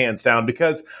film hands down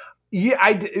because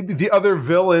the other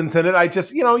villains in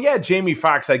it, Jamie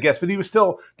Foxx, I guess, but he was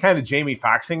still kind of Jamie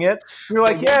Foxxing it. You're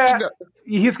like, yeah,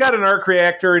 he's got an arc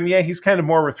reactor, and yeah, he's kind of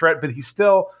more of a threat, but he's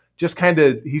just kind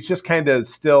of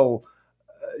still.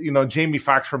 Jamie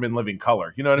Foxx from In Living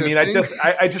Color. You know what I mean? I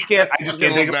just can't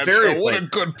take him seriously. What a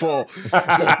good pull.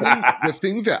 The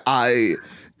thing that I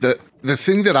the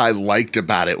thing that I liked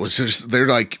about it was just they're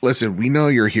like, listen, we know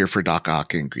you're here for Doc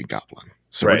Ock and Green Goblin,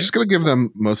 so we're just going to give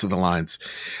them most of the lines,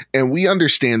 and we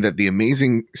understand that the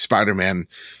Amazing Spider-Man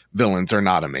villains are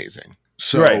not amazing,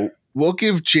 so we'll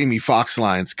give Jamie Foxx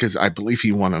lines because I believe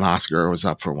he won an Oscar or was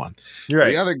up for one.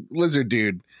 The other lizard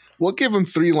dude, we'll give him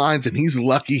 3 lines, and he's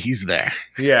lucky he's there.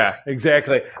 Yeah,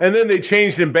 exactly. And then they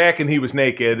changed him back, and he was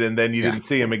naked, and then you didn't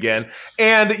see him again.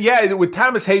 And with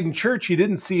Thomas Hayden Church, you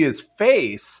didn't see his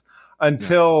face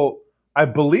until I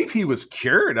believe he was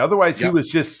cured. Otherwise, he was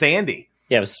just Sandy.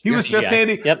 Yeah, he was just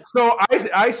Sandy. Yep. So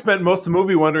I spent most of the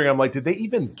movie wondering. I'm like, did they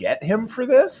even get him for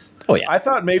this? Oh yeah. I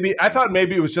thought maybe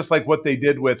it was just like what they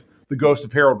did with the ghost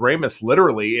of Harold Ramis,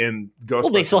 literally in Ghost.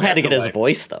 Well, they still had to get his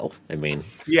voice, though. I mean,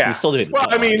 he still did. Well,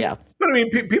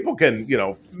 people can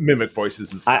mimic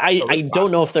voices and stuff. I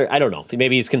don't know if they're. I don't know.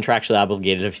 Maybe he's contractually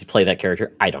obligated if you play that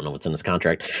character. I don't know what's in his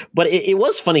contract. But it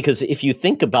was funny because if you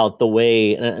think about the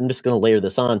way, and I'm just going to layer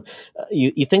this on,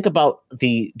 you think about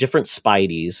the different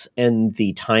Spideys and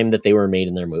the time that they were made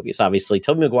in their movies. Obviously,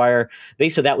 Tobey Maguire, they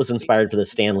said that was inspired for the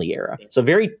Stan Lee era. So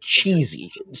very cheesy.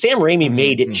 Sam Raimi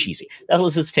made it cheesy. That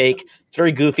was his take. It's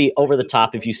very goofy, over the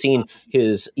top. If you've seen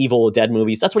his Evil Dead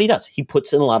movies, that's what he does. He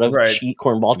puts in a lot of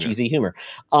cornball cheesy humor.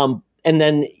 And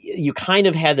then you kind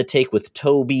of had the take with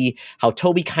Toby, how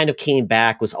Toby kind of came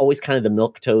back, was always kind of the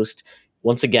milquetoast.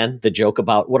 Once again, the joke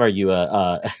about what are you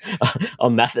a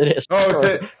Methodist?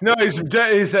 Oh, no,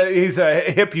 he's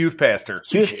a hip youth pastor.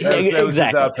 That was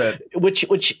his outfit. Which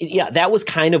that was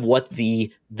kind of what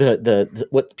the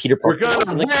what Peter Parker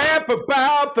was. We're gonna rap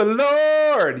about the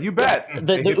Lord. You bet.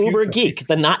 The uber geek,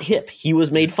 the not hip, he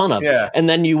was made fun of. Yeah. And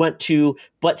then you went to,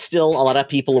 but still a lot of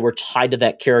people were tied to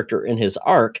that character in his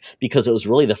arc because it was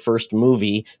really the first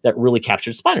movie that really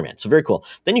captured Spider-Man. So very cool.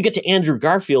 Then you get to Andrew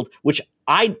Garfield, which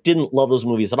I didn't love those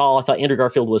movies at all. I thought Andrew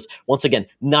Garfield was, once again,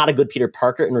 not a good Peter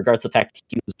Parker in regards to the fact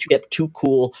he was too hip, too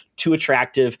cool, too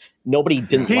attractive. Nobody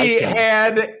didn't like him. He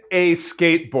had a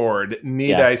skateboard.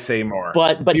 Need I say more?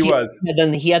 But he was. And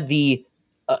then he had the,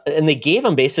 and they gave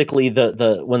him basically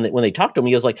when they talked to him,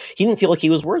 he was like, he didn't feel like he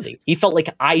was worthy. He felt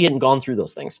like I hadn't gone through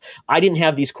those things. I didn't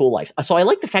have these cool lives. So I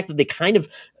like the fact that they kind of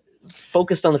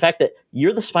focused on the fact that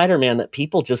you're the Spider-Man that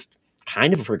people just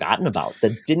kind of forgotten about,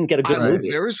 that didn't get a good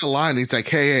movie. There was a line. He's like,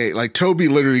 hey, like Toby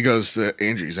literally goes to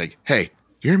Andrew. He's like, hey,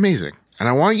 you're amazing. And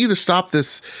I want you to stop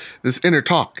this inner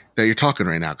talk that you're talking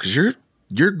right now, because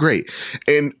you're great.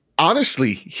 And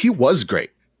honestly, he was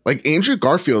great. Like Andrew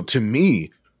Garfield to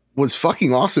me was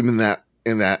fucking awesome in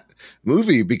that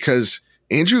movie, because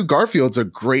Andrew Garfield's a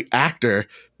great actor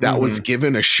that was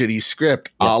given a shitty script,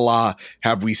 a la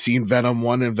have we seen Venom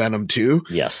 1 and Venom 2?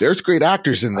 Yes. There's great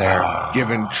actors in there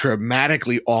given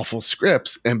dramatically awful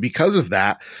scripts. And because of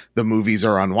that, the movies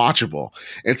are unwatchable.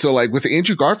 And so like with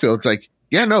Andrew Garfield, it's like,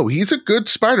 yeah, no, he's a good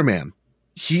Spider-Man.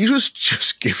 He was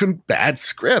just given bad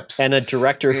scripts. And a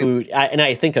director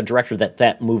I think a director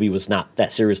that movie was not,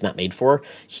 that series not made for.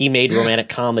 He made romantic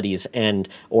comedies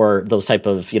or those type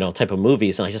of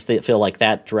movies. And I just feel like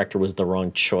that director was the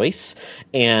wrong choice.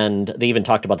 And they even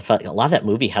talked about the fact a lot of that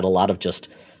movie had a lot of just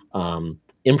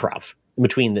improv in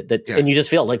between and you just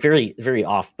feel like very, very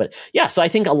off. But yeah, so I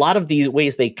think a lot of the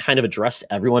ways they kind of addressed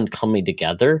everyone coming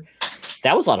together,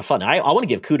 that was a lot of fun. I want to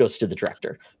give kudos to the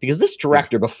director, because this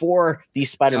director, before these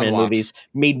Spider-Man movies,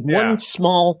 made one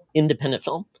small independent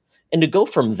film. And to go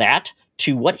from that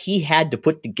to what he had to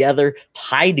put together,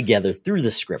 tie together through the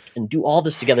script and do all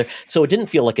this together, so it didn't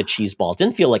feel like a cheese ball. It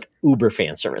didn't feel like uber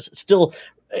fan service. It still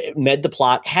med the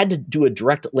plot, had to do a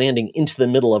direct landing into the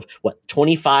middle of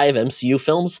 25 MCU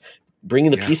films,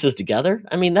 bringing the pieces together.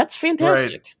 I mean, that's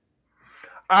fantastic. Right.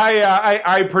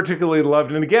 I particularly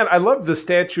loved, and again, I love the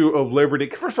Statue of Liberty.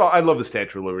 First of all, I love the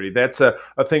Statue of Liberty. That's a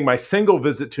thing. My single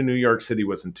visit to New York City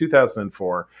was in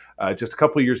 2004, just a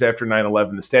couple of years after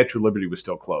 9/11. The Statue of Liberty was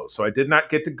still closed, so I did not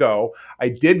get to go. I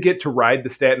did get to ride the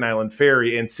Staten Island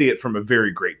Ferry and see it from a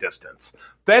very great distance.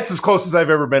 That's as close as I've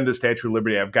ever been to Statue of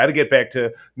Liberty. I've got to get back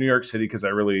to New York City because I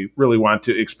really, really want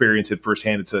to experience it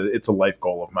firsthand. It's a life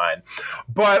goal of mine.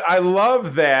 But I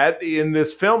love that in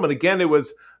this film, and again, I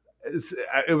was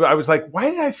like, why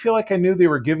did I feel like I knew they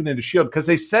were giving it a shield? Because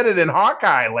they said it in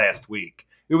Hawkeye last week.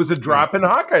 It was a drop in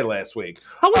Hawkeye last week.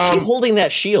 How was she holding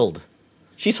that shield?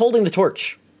 She's holding the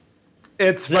torch.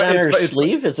 Is it on her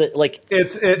sleeve? Is it like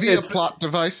it's a plot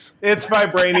device? It's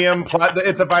vibranium plot.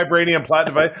 It's a vibranium plot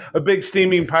device. A big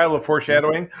steaming pile of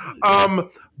foreshadowing.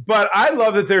 But I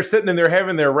love that they're sitting and they're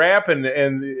having their rap, and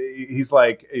he's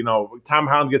like, Tom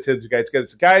Holland gets into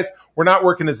guys, we're not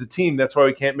working as a team. That's why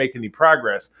we can't make any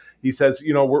progress. He says,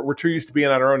 we're too used to being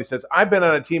on our own. He says, I've been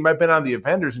on a team. I've been on the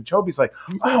Avengers. And Choby's like,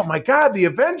 oh my God, the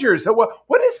Avengers. So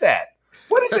what is that?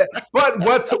 What is it? But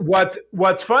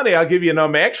what's funny? I'll give you a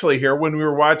name actually here. When we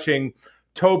were watching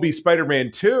Tobey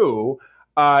Spider-Man 2,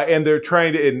 and they're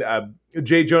trying to, and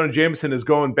J. Jonah Jameson is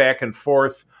going back and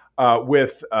forth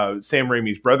with Sam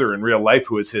Raimi's brother in real life,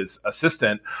 who is his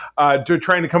assistant. They're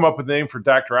trying to come up with a name for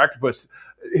Dr. Octopus.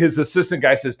 His assistant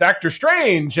guy says Dr.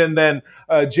 Strange, and then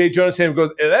J. Jonah Jameson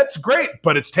goes, "That's great,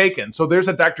 but it's taken." So there's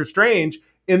a Dr. Strange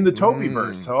in the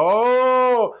Tobeyverse.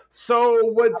 Oh, so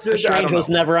what? Strange was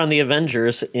never on the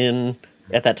Avengers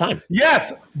at that time.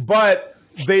 Yes, but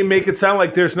they make it sound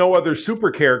like there's no other super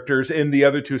characters in the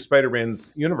other two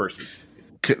Spider-Man's universes.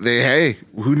 Hey,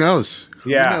 who knows?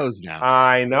 Yeah, who knows now?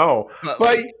 I know,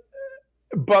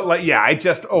 but like, yeah, I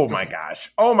just, oh my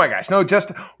gosh, no,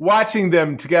 just watching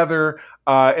them together,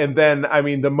 and then, I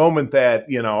mean, the moment that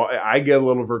I get a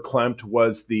little verklempt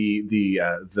was the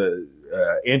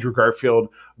Andrew Garfield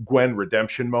Gwen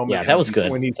redemption moment. Yeah, that was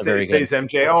good. When he says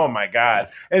MJ, oh my God,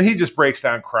 and he just breaks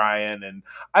down crying, and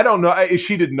I don't know,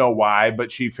 she didn't know why,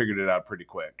 but she figured it out pretty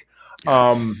quick.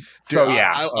 That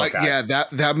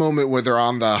moment where they're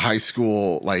on the high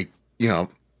school,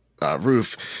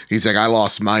 roof, he's like, I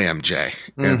lost my MJ.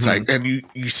 And it's like, and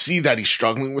you see that he's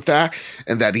struggling with that,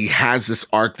 and that he has this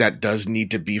arc that does need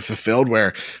to be fulfilled,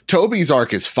 where Toby's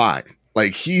arc is fine.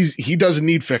 Like, he doesn't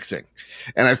need fixing.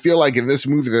 And I feel like in this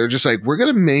movie, they're just like, we're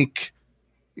going to make,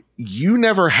 you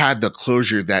never had the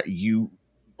closure that you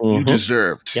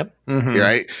deserved. Yep.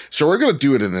 Right. So we're going to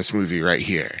do it in this movie right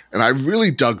here. And I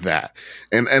really dug that.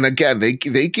 And again, they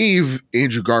gave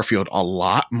Andrew Garfield a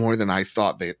lot more than I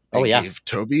thought they gave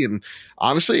Toby. And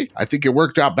honestly, I think it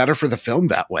worked out better for the film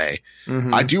that way.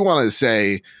 I do want to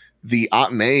say the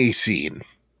Aunt May scene,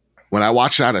 when I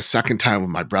watched that a second time with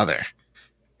my brother,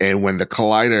 and when the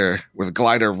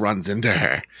glider runs into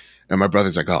her, and my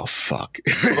brother's like, "Oh fuck!"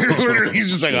 Literally, he's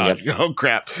just like, "Oh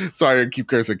crap!" Sorry, I keep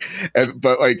cursing.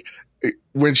 But like,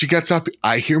 when she gets up,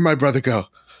 I hear my brother go,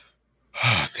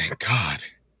 "Oh, thank God!"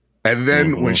 And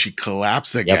then when she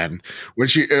collapses again, when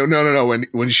she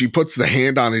when she puts the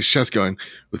hand on his chest, going,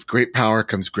 "With great power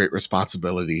comes great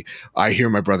responsibility," I hear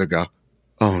my brother go,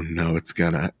 "Oh no, it's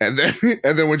gonna." And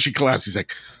then when she collapses, he's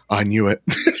like, "I knew it."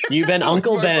 You've been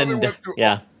Uncle Ben.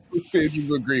 Yeah. The stages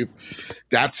of grief.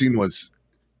 That scene was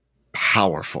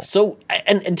powerful. So,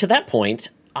 and to that point,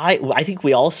 I think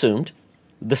we all assumed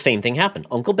the same thing happened.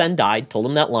 Uncle Ben died, told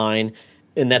him that line,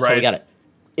 and that's how we got it.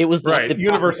 It was the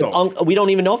universal. We don't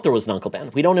even know if there was an Uncle Ben.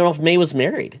 We don't know if May was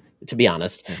married, to be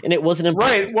honest. And it wasn't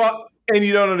right. Well, and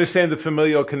you don't understand the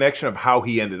familial connection of how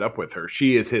he ended up with her.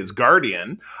 She is his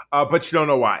guardian, but you don't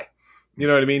know why. You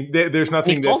know what I mean? There's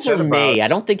nothing. He calls her May. I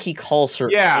don't think he calls her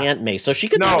Aunt May. So she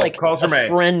could be like a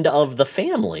friend of the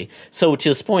family. So to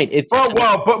his point, it's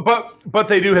but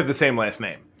they do have the same last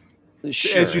name.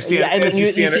 Sure. As you see, as you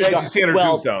see in her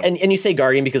tombstone. And you say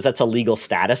guardian because that's a legal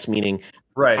status, meaning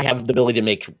I have the ability to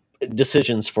make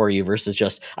decisions for you versus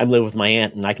just I'm living with my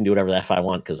aunt and I can do whatever the F I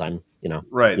want because I'm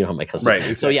my cousin. Right,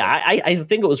 exactly. So yeah, I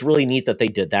think it was really neat that they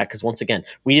did that because once again,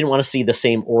 we didn't want to see the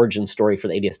same origin story for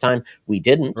the 80th time. We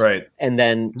didn't. Right. And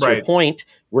then to a point,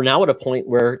 we're now at a point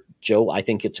where Joe, I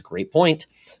think it's a great point.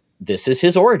 This is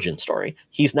his origin story.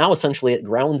 He's now essentially at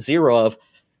ground zero of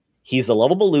he's the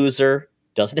lovable loser,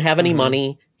 doesn't have any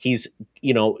money. He's,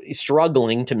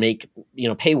 struggling to make,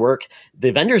 pay work. The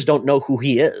Avengers don't know who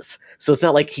he is. So it's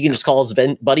not like he can just call his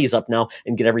buddies up now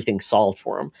and get everything solved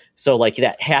for him. So like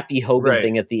that Happy Hogan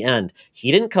thing at the end,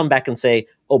 he didn't come back and say,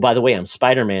 oh, by the way, I'm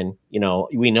Spider-Man.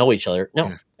 We know each other.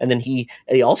 No. And then he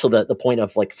also the point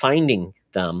of like finding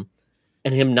them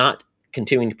and him not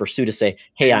continuing to pursue to say,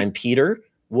 hey, I'm Peter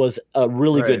was a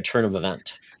really good turn of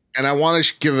event. And I want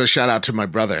to give a shout out to my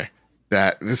brother.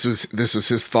 That this was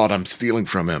his thought. I'm stealing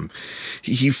from him.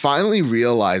 He finally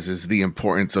realizes the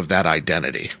importance of that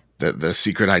identity, the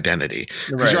secret identity.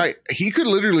 Right. He could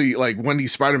literally, like when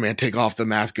he's Spider-Man, take off the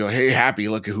mask, go, "Hey, Happy,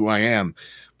 look at who I am."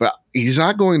 But he's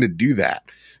not going to do that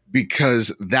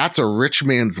because that's a rich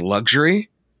man's luxury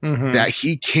that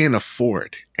he can't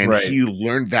afford, and he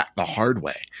learned that the hard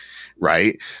way.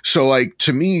 Right. So, like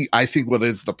to me, I think what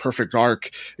is the perfect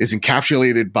arc is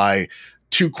encapsulated by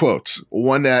two quotes.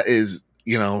 One that is,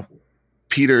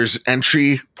 Peter's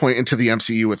entry point into the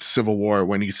MCU with Civil War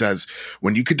when he says,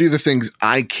 when you could do the things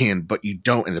I can, but you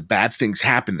don't, and the bad things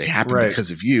happen, they happen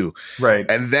because of you. Right.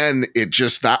 And then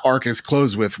that arc is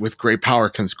closed with great power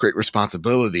comes great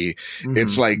responsibility.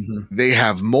 It's like they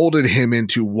have molded him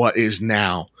into what is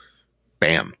now,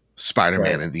 bam,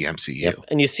 Spider-Man in the MCU. Yep.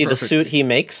 And you see the suit he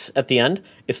makes at the end.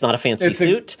 It's not a fancy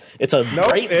suit. It's a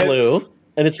bright blue.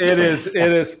 And it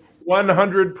is.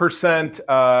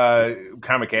 100%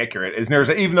 comic accurate,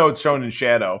 even though it's shown in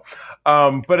shadow.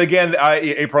 But again,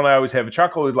 April and I always have a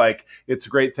chuckle. Like, it's a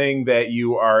great thing that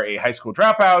you are a high school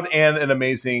dropout and an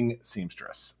amazing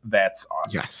seamstress. That's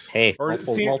awesome. Yes. Hey, Or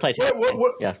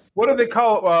multitasking. Yeah, What do they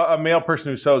call a male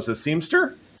person who sews? A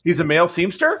seamster? He's a male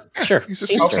seamster? sure. He's a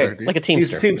Teamster. seamster, dude. Like a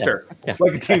teamster. He's a teamster. Yeah,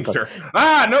 Like a exactly. teamster.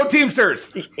 No teamsters.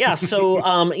 Yeah, so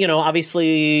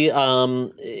obviously,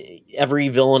 every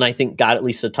villain I think got at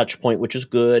least a touch point, which is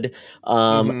good.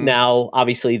 Now,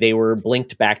 obviously, they were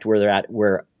blinked back to where they're at,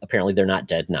 where apparently they're not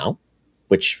dead now,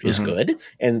 which is good.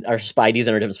 And our Spidey's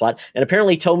in a different spot. And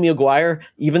apparently, Tobey Maguire,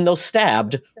 even though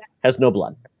stabbed, has no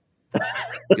blood.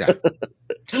 Yeah.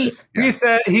 He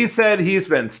said he's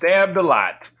been stabbed a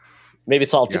lot. Maybe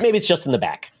it's all. Yeah. Maybe it's just in the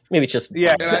back. Maybe it's just.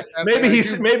 Yeah, And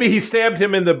maybe he stabbed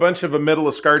him in the bunch of a middle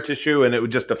of scar tissue, and it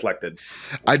was just deflected.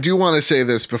 I do want to say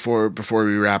this before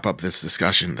we wrap up this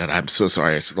discussion, that I'm so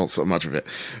sorry I stole so much of it,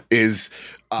 is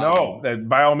No,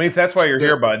 by all means, that's why you're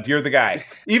here, bud. You're the guy,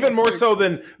 even more so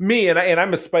than me. And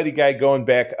I'm a Spidey guy going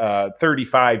back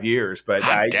 35 years. But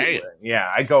I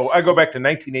go back to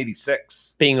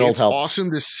 1986. Being old it's helps.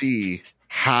 awesome to see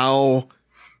how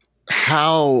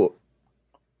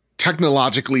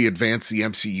technologically advanced the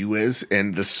MCU is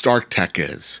and the Stark tech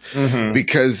is.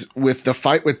 Because with the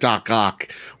fight with Doc Ock,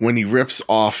 when he rips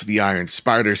off the Iron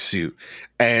Spider suit,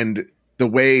 and the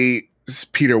way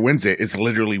Peter wins it is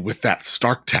literally with that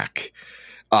Stark tech.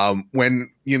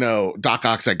 When, Doc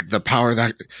Ock's like the power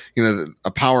that,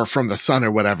 a power from the sun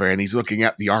or whatever, and he's looking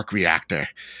at the arc reactor,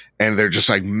 and they're just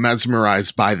like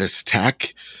mesmerized by this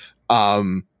tech.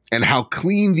 And how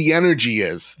clean the energy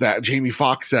is that Jamie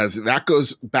Foxx says. That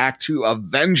goes back to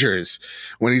Avengers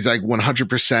when he's like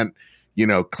 100%,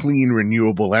 clean,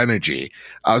 renewable energy.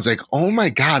 I was like, oh my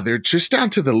God, they're just down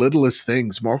to the littlest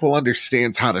things. Marvel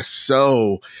understands how to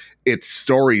sew its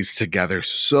stories together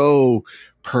so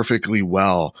perfectly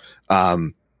well.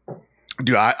 There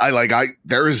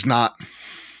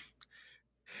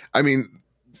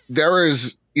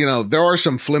are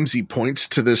some flimsy points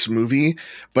to this movie,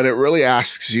 but it really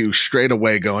asks you straight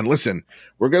away going, listen,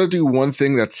 we're going to do one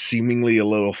thing that's seemingly a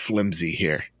little flimsy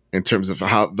here in terms of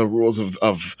how the rules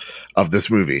of this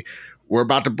movie. We're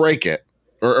about to break it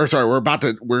we're about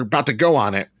to go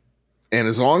on it. And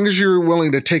as long as you're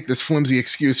willing to take this flimsy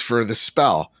excuse for the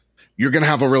spell, you're going to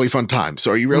have a really fun time.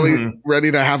 So are you really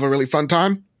ready to have a really fun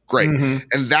time? Great. And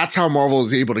that's how Marvel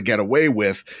is able to get away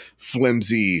with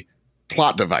flimsy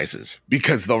plot devices,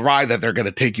 because the ride that they're going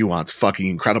to take you on is fucking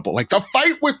incredible. Like the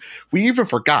fight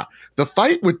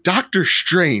with Doctor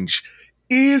Strange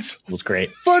was great.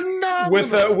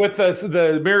 Phenomenal. With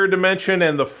the mirror dimension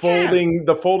and the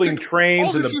folding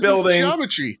trains and the buildings.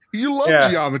 Geometry. You love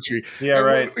geometry. Yeah,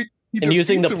 right. And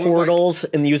using the portals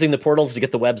to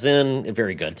get the webs in,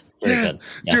 very good. Very good.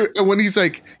 Yeah. Dude, and when he's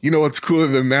like, what's cooler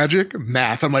than magic?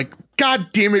 Math. I'm like, God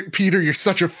damn it, Peter, you're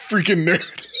such a freaking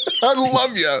nerd. I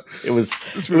love you. It was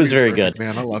very good.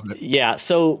 Man, I love it. Yeah,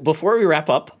 so before we wrap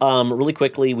up, really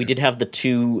quickly, we did have the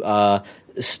two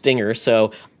stingers.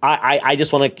 So I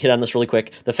just want to hit on this really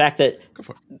quick. The fact that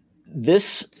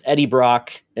this Eddie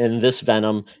Brock and this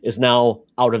Venom is now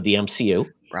out of the MCU.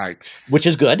 Right. Which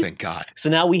is good. Thank God. So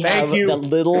now we have the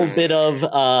little bit of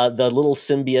the little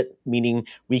symbiote, meaning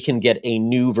we can get a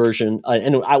new version.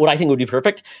 And what I think would be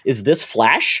perfect is this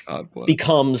Flash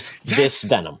becomes this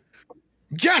Venom.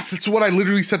 Yes, it's what I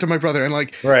literally said to my brother. And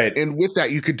and with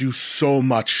that, you could do so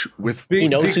much with. He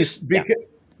knows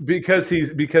because he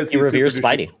reveres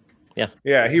Spidey.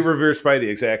 Yeah, he reveres Spidey,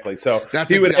 exactly. So that's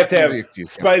he would have to have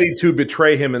excuse, Spidey to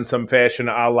betray him in some fashion,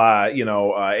 a la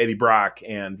Eddie Brock,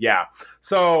 and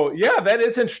So that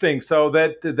is interesting. So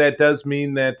that does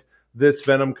mean that this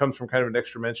Venom comes from kind of an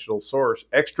extra-dimensional source,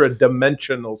 and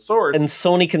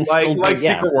Sony can still do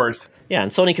Secret Wars. Yeah,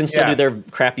 and Sony can still do their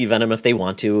crappy Venom if they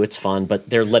want to. It's fun, but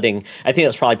they're letting. I think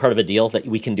that's probably part of a deal that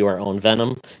we can do our own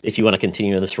Venom if you want to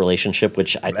continue this relationship,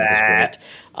 which I think is great.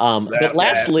 But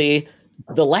lastly.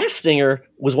 The last stinger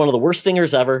was one of the worst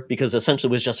stingers ever because essentially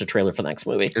it was just a trailer for the next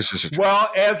movie.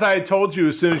 Well, as I told you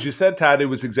as soon as you said, Todd, it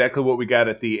was exactly what we got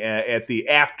at the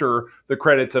after the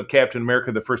credits of Captain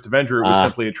America: The First Avenger. It was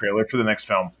simply a trailer for the next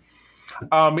film.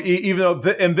 Even though,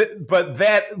 but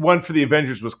that one for the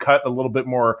Avengers was cut a little bit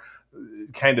more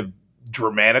kind of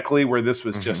dramatically, where this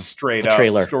was just straight up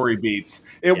story beats.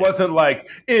 It wasn't like,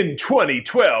 in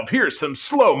 2012, here's some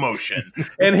slow motion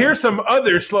and here's some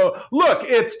other look,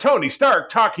 it's Tony Stark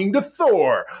talking to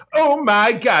Thor. Oh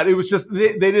my God. It was just,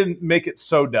 they didn't make it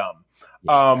so dumb.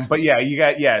 But you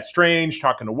got Strange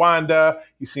talking to Wanda.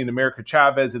 You've seen America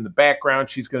Chavez in the background.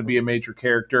 She's going to be a major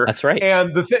character. That's right.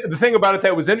 And the thing about it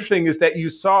that was interesting is that you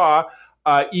saw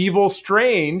Evil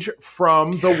Strange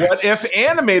from the What If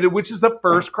animated, which is the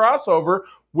first crossover.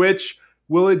 Which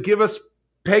will it give us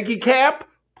Peggy Cap?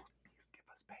 Please give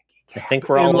us Peggy Cap. I think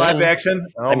we're all in live in. action.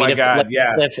 Oh my God!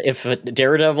 Yeah. If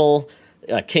Daredevil,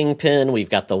 Kingpin, we've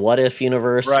got the What If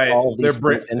universe, Right. all of these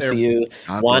things, MCU,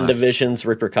 WandaVision's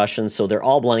repercussions, so they're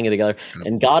all blending it together.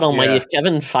 And God Almighty, if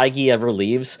Kevin Feige ever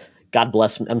leaves, God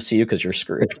bless MCU because you're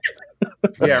screwed.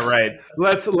 Yeah, right.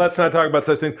 Let's not talk about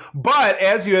such things. But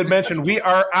as you had mentioned, we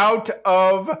are out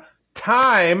of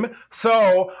time.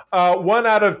 So 1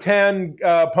 out of 10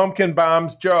 pumpkin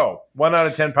bombs, Joe. 1 out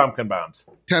of 10 pumpkin bombs.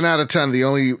 10 out of 10. The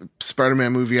only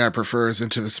Spider-Man movie I prefer is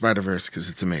Into the Spider-Verse because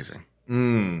it's amazing.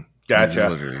 Gotcha.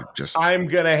 Literally just I'm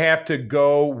gonna have to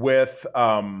go with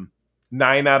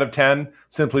 9 out of 10,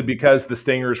 simply because the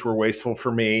stingers were wasteful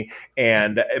for me,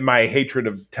 and my hatred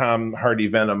of Tom Hardy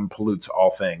Venom pollutes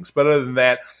all things. But other than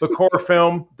that, the core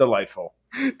film, delightful.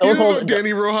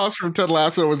 Danny Rojas from Ted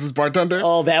Lasso was his bartender.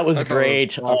 Oh, that was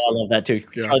great. Awesome. Oh, I love that too.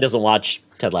 Yeah. Charlie doesn't watch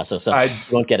Ted Lasso, so I you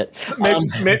won't get it.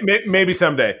 Maybe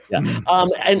someday. Yeah.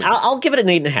 And I'll give it an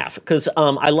 8.5 because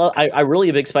I really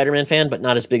a big Spider-Man fan, but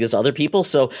not as big as other people.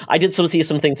 So I did see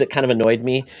some things that kind of annoyed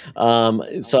me.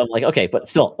 So I'm like, okay, but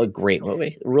still a great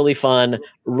movie, really fun,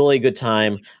 really good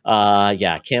time.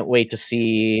 Can't wait to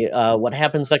see what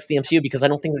happens next to the MCU because I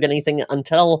don't think we're getting anything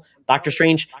until Doctor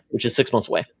Strange, which is 6 months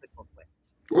away.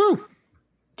 Woo!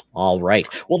 All right.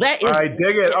 Well, that is. I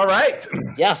dig it. All right.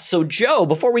 Yes. So, Joe,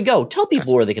 before we go, tell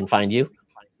people where they can find you.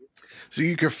 So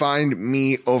you can find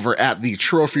me over at the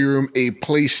Trophy Room, a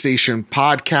PlayStation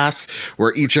podcast,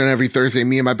 where each and every Thursday,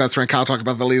 me and my best friend Kyle talk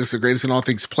about the latest and greatest in all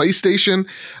things PlayStation.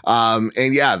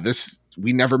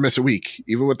 We never miss a week.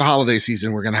 Even with the holiday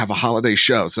season, we're going to have a holiday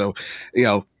show. So,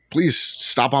 please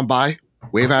stop on by.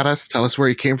 Wave at us, tell us where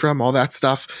you came from, all that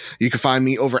stuff. You can find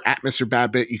me over at Mr.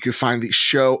 Badbit. You can find the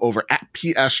show over at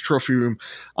PS Trophy Room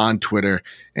on Twitter.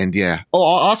 And yeah. Oh,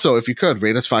 also, if you could,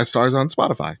 rate us 5 stars on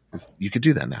Spotify. You could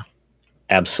do that now.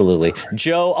 Absolutely.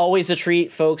 Joe, always a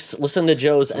treat, folks. Listen to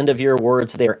Joe's end of year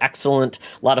words. They are excellent.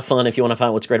 A lot of fun. If you want to find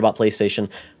out what's great about PlayStation,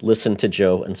 listen to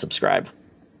Joe and subscribe.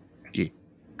 Yeah.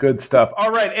 Good stuff.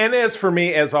 All right. And as for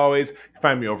me, as always,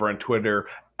 find me over on Twitter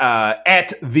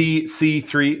at the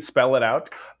C3, spell it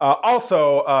out.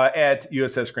 Also at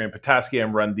USS Grand Petoskey, I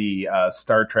run the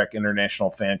Star Trek International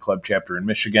Fan Club chapter in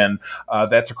Michigan.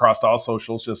 That's across all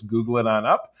socials. Just Google it on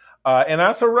up. And I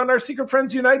also run our Secret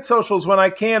Friends Unite socials when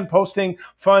I can, posting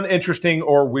fun, interesting,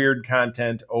 or weird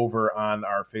content over on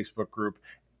our Facebook group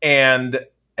and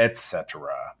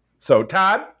etc. So,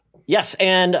 Todd? Yes,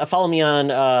 and follow me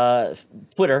on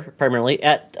Twitter, primarily,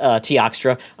 at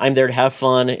Toxtra. I'm there to have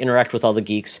fun, interact with all the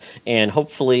geeks, and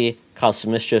hopefully cause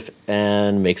some mischief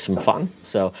and make some fun.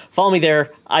 So follow me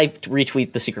there. I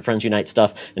retweet the Secret Friends Unite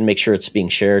stuff and make sure it's being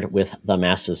shared with the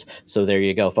masses. So there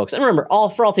you go, folks. And remember,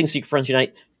 for all things Secret Friends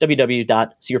Unite,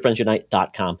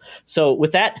 www.secretfriendsunite.com. So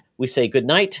with that, we say good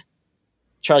night.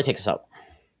 Charlie, take us out.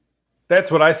 That's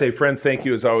what I say, friends. Thank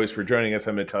you as always for joining us.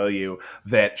 I'm going to tell you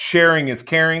that sharing is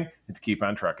caring and to keep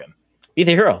on trucking. Be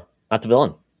the hero, not the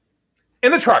villain.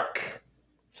 In the truck.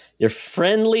 Your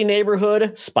friendly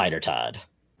neighborhood Spider Todd.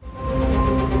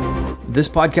 This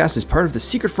podcast is part of the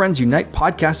Secret Friends Unite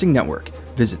podcasting network.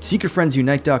 Visit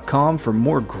secretfriendsunite.com for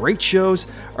more great shows,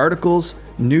 articles,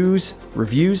 news,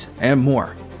 reviews, and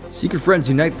more. Secret Friends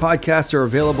Unite podcasts are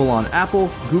available on Apple,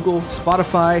 Google,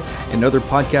 Spotify, and other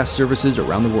podcast services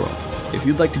around the world. If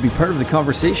you'd like to be part of the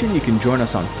conversation, you can join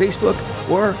us on Facebook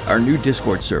or our new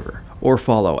Discord server, or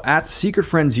follow at Secret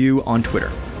Friends U on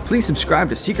Twitter. Please subscribe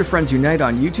to Secret Friends Unite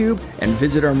on YouTube and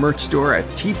visit our merch store at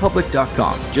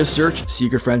tpublic.com. Just search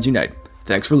Secret Friends Unite.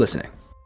 Thanks for listening.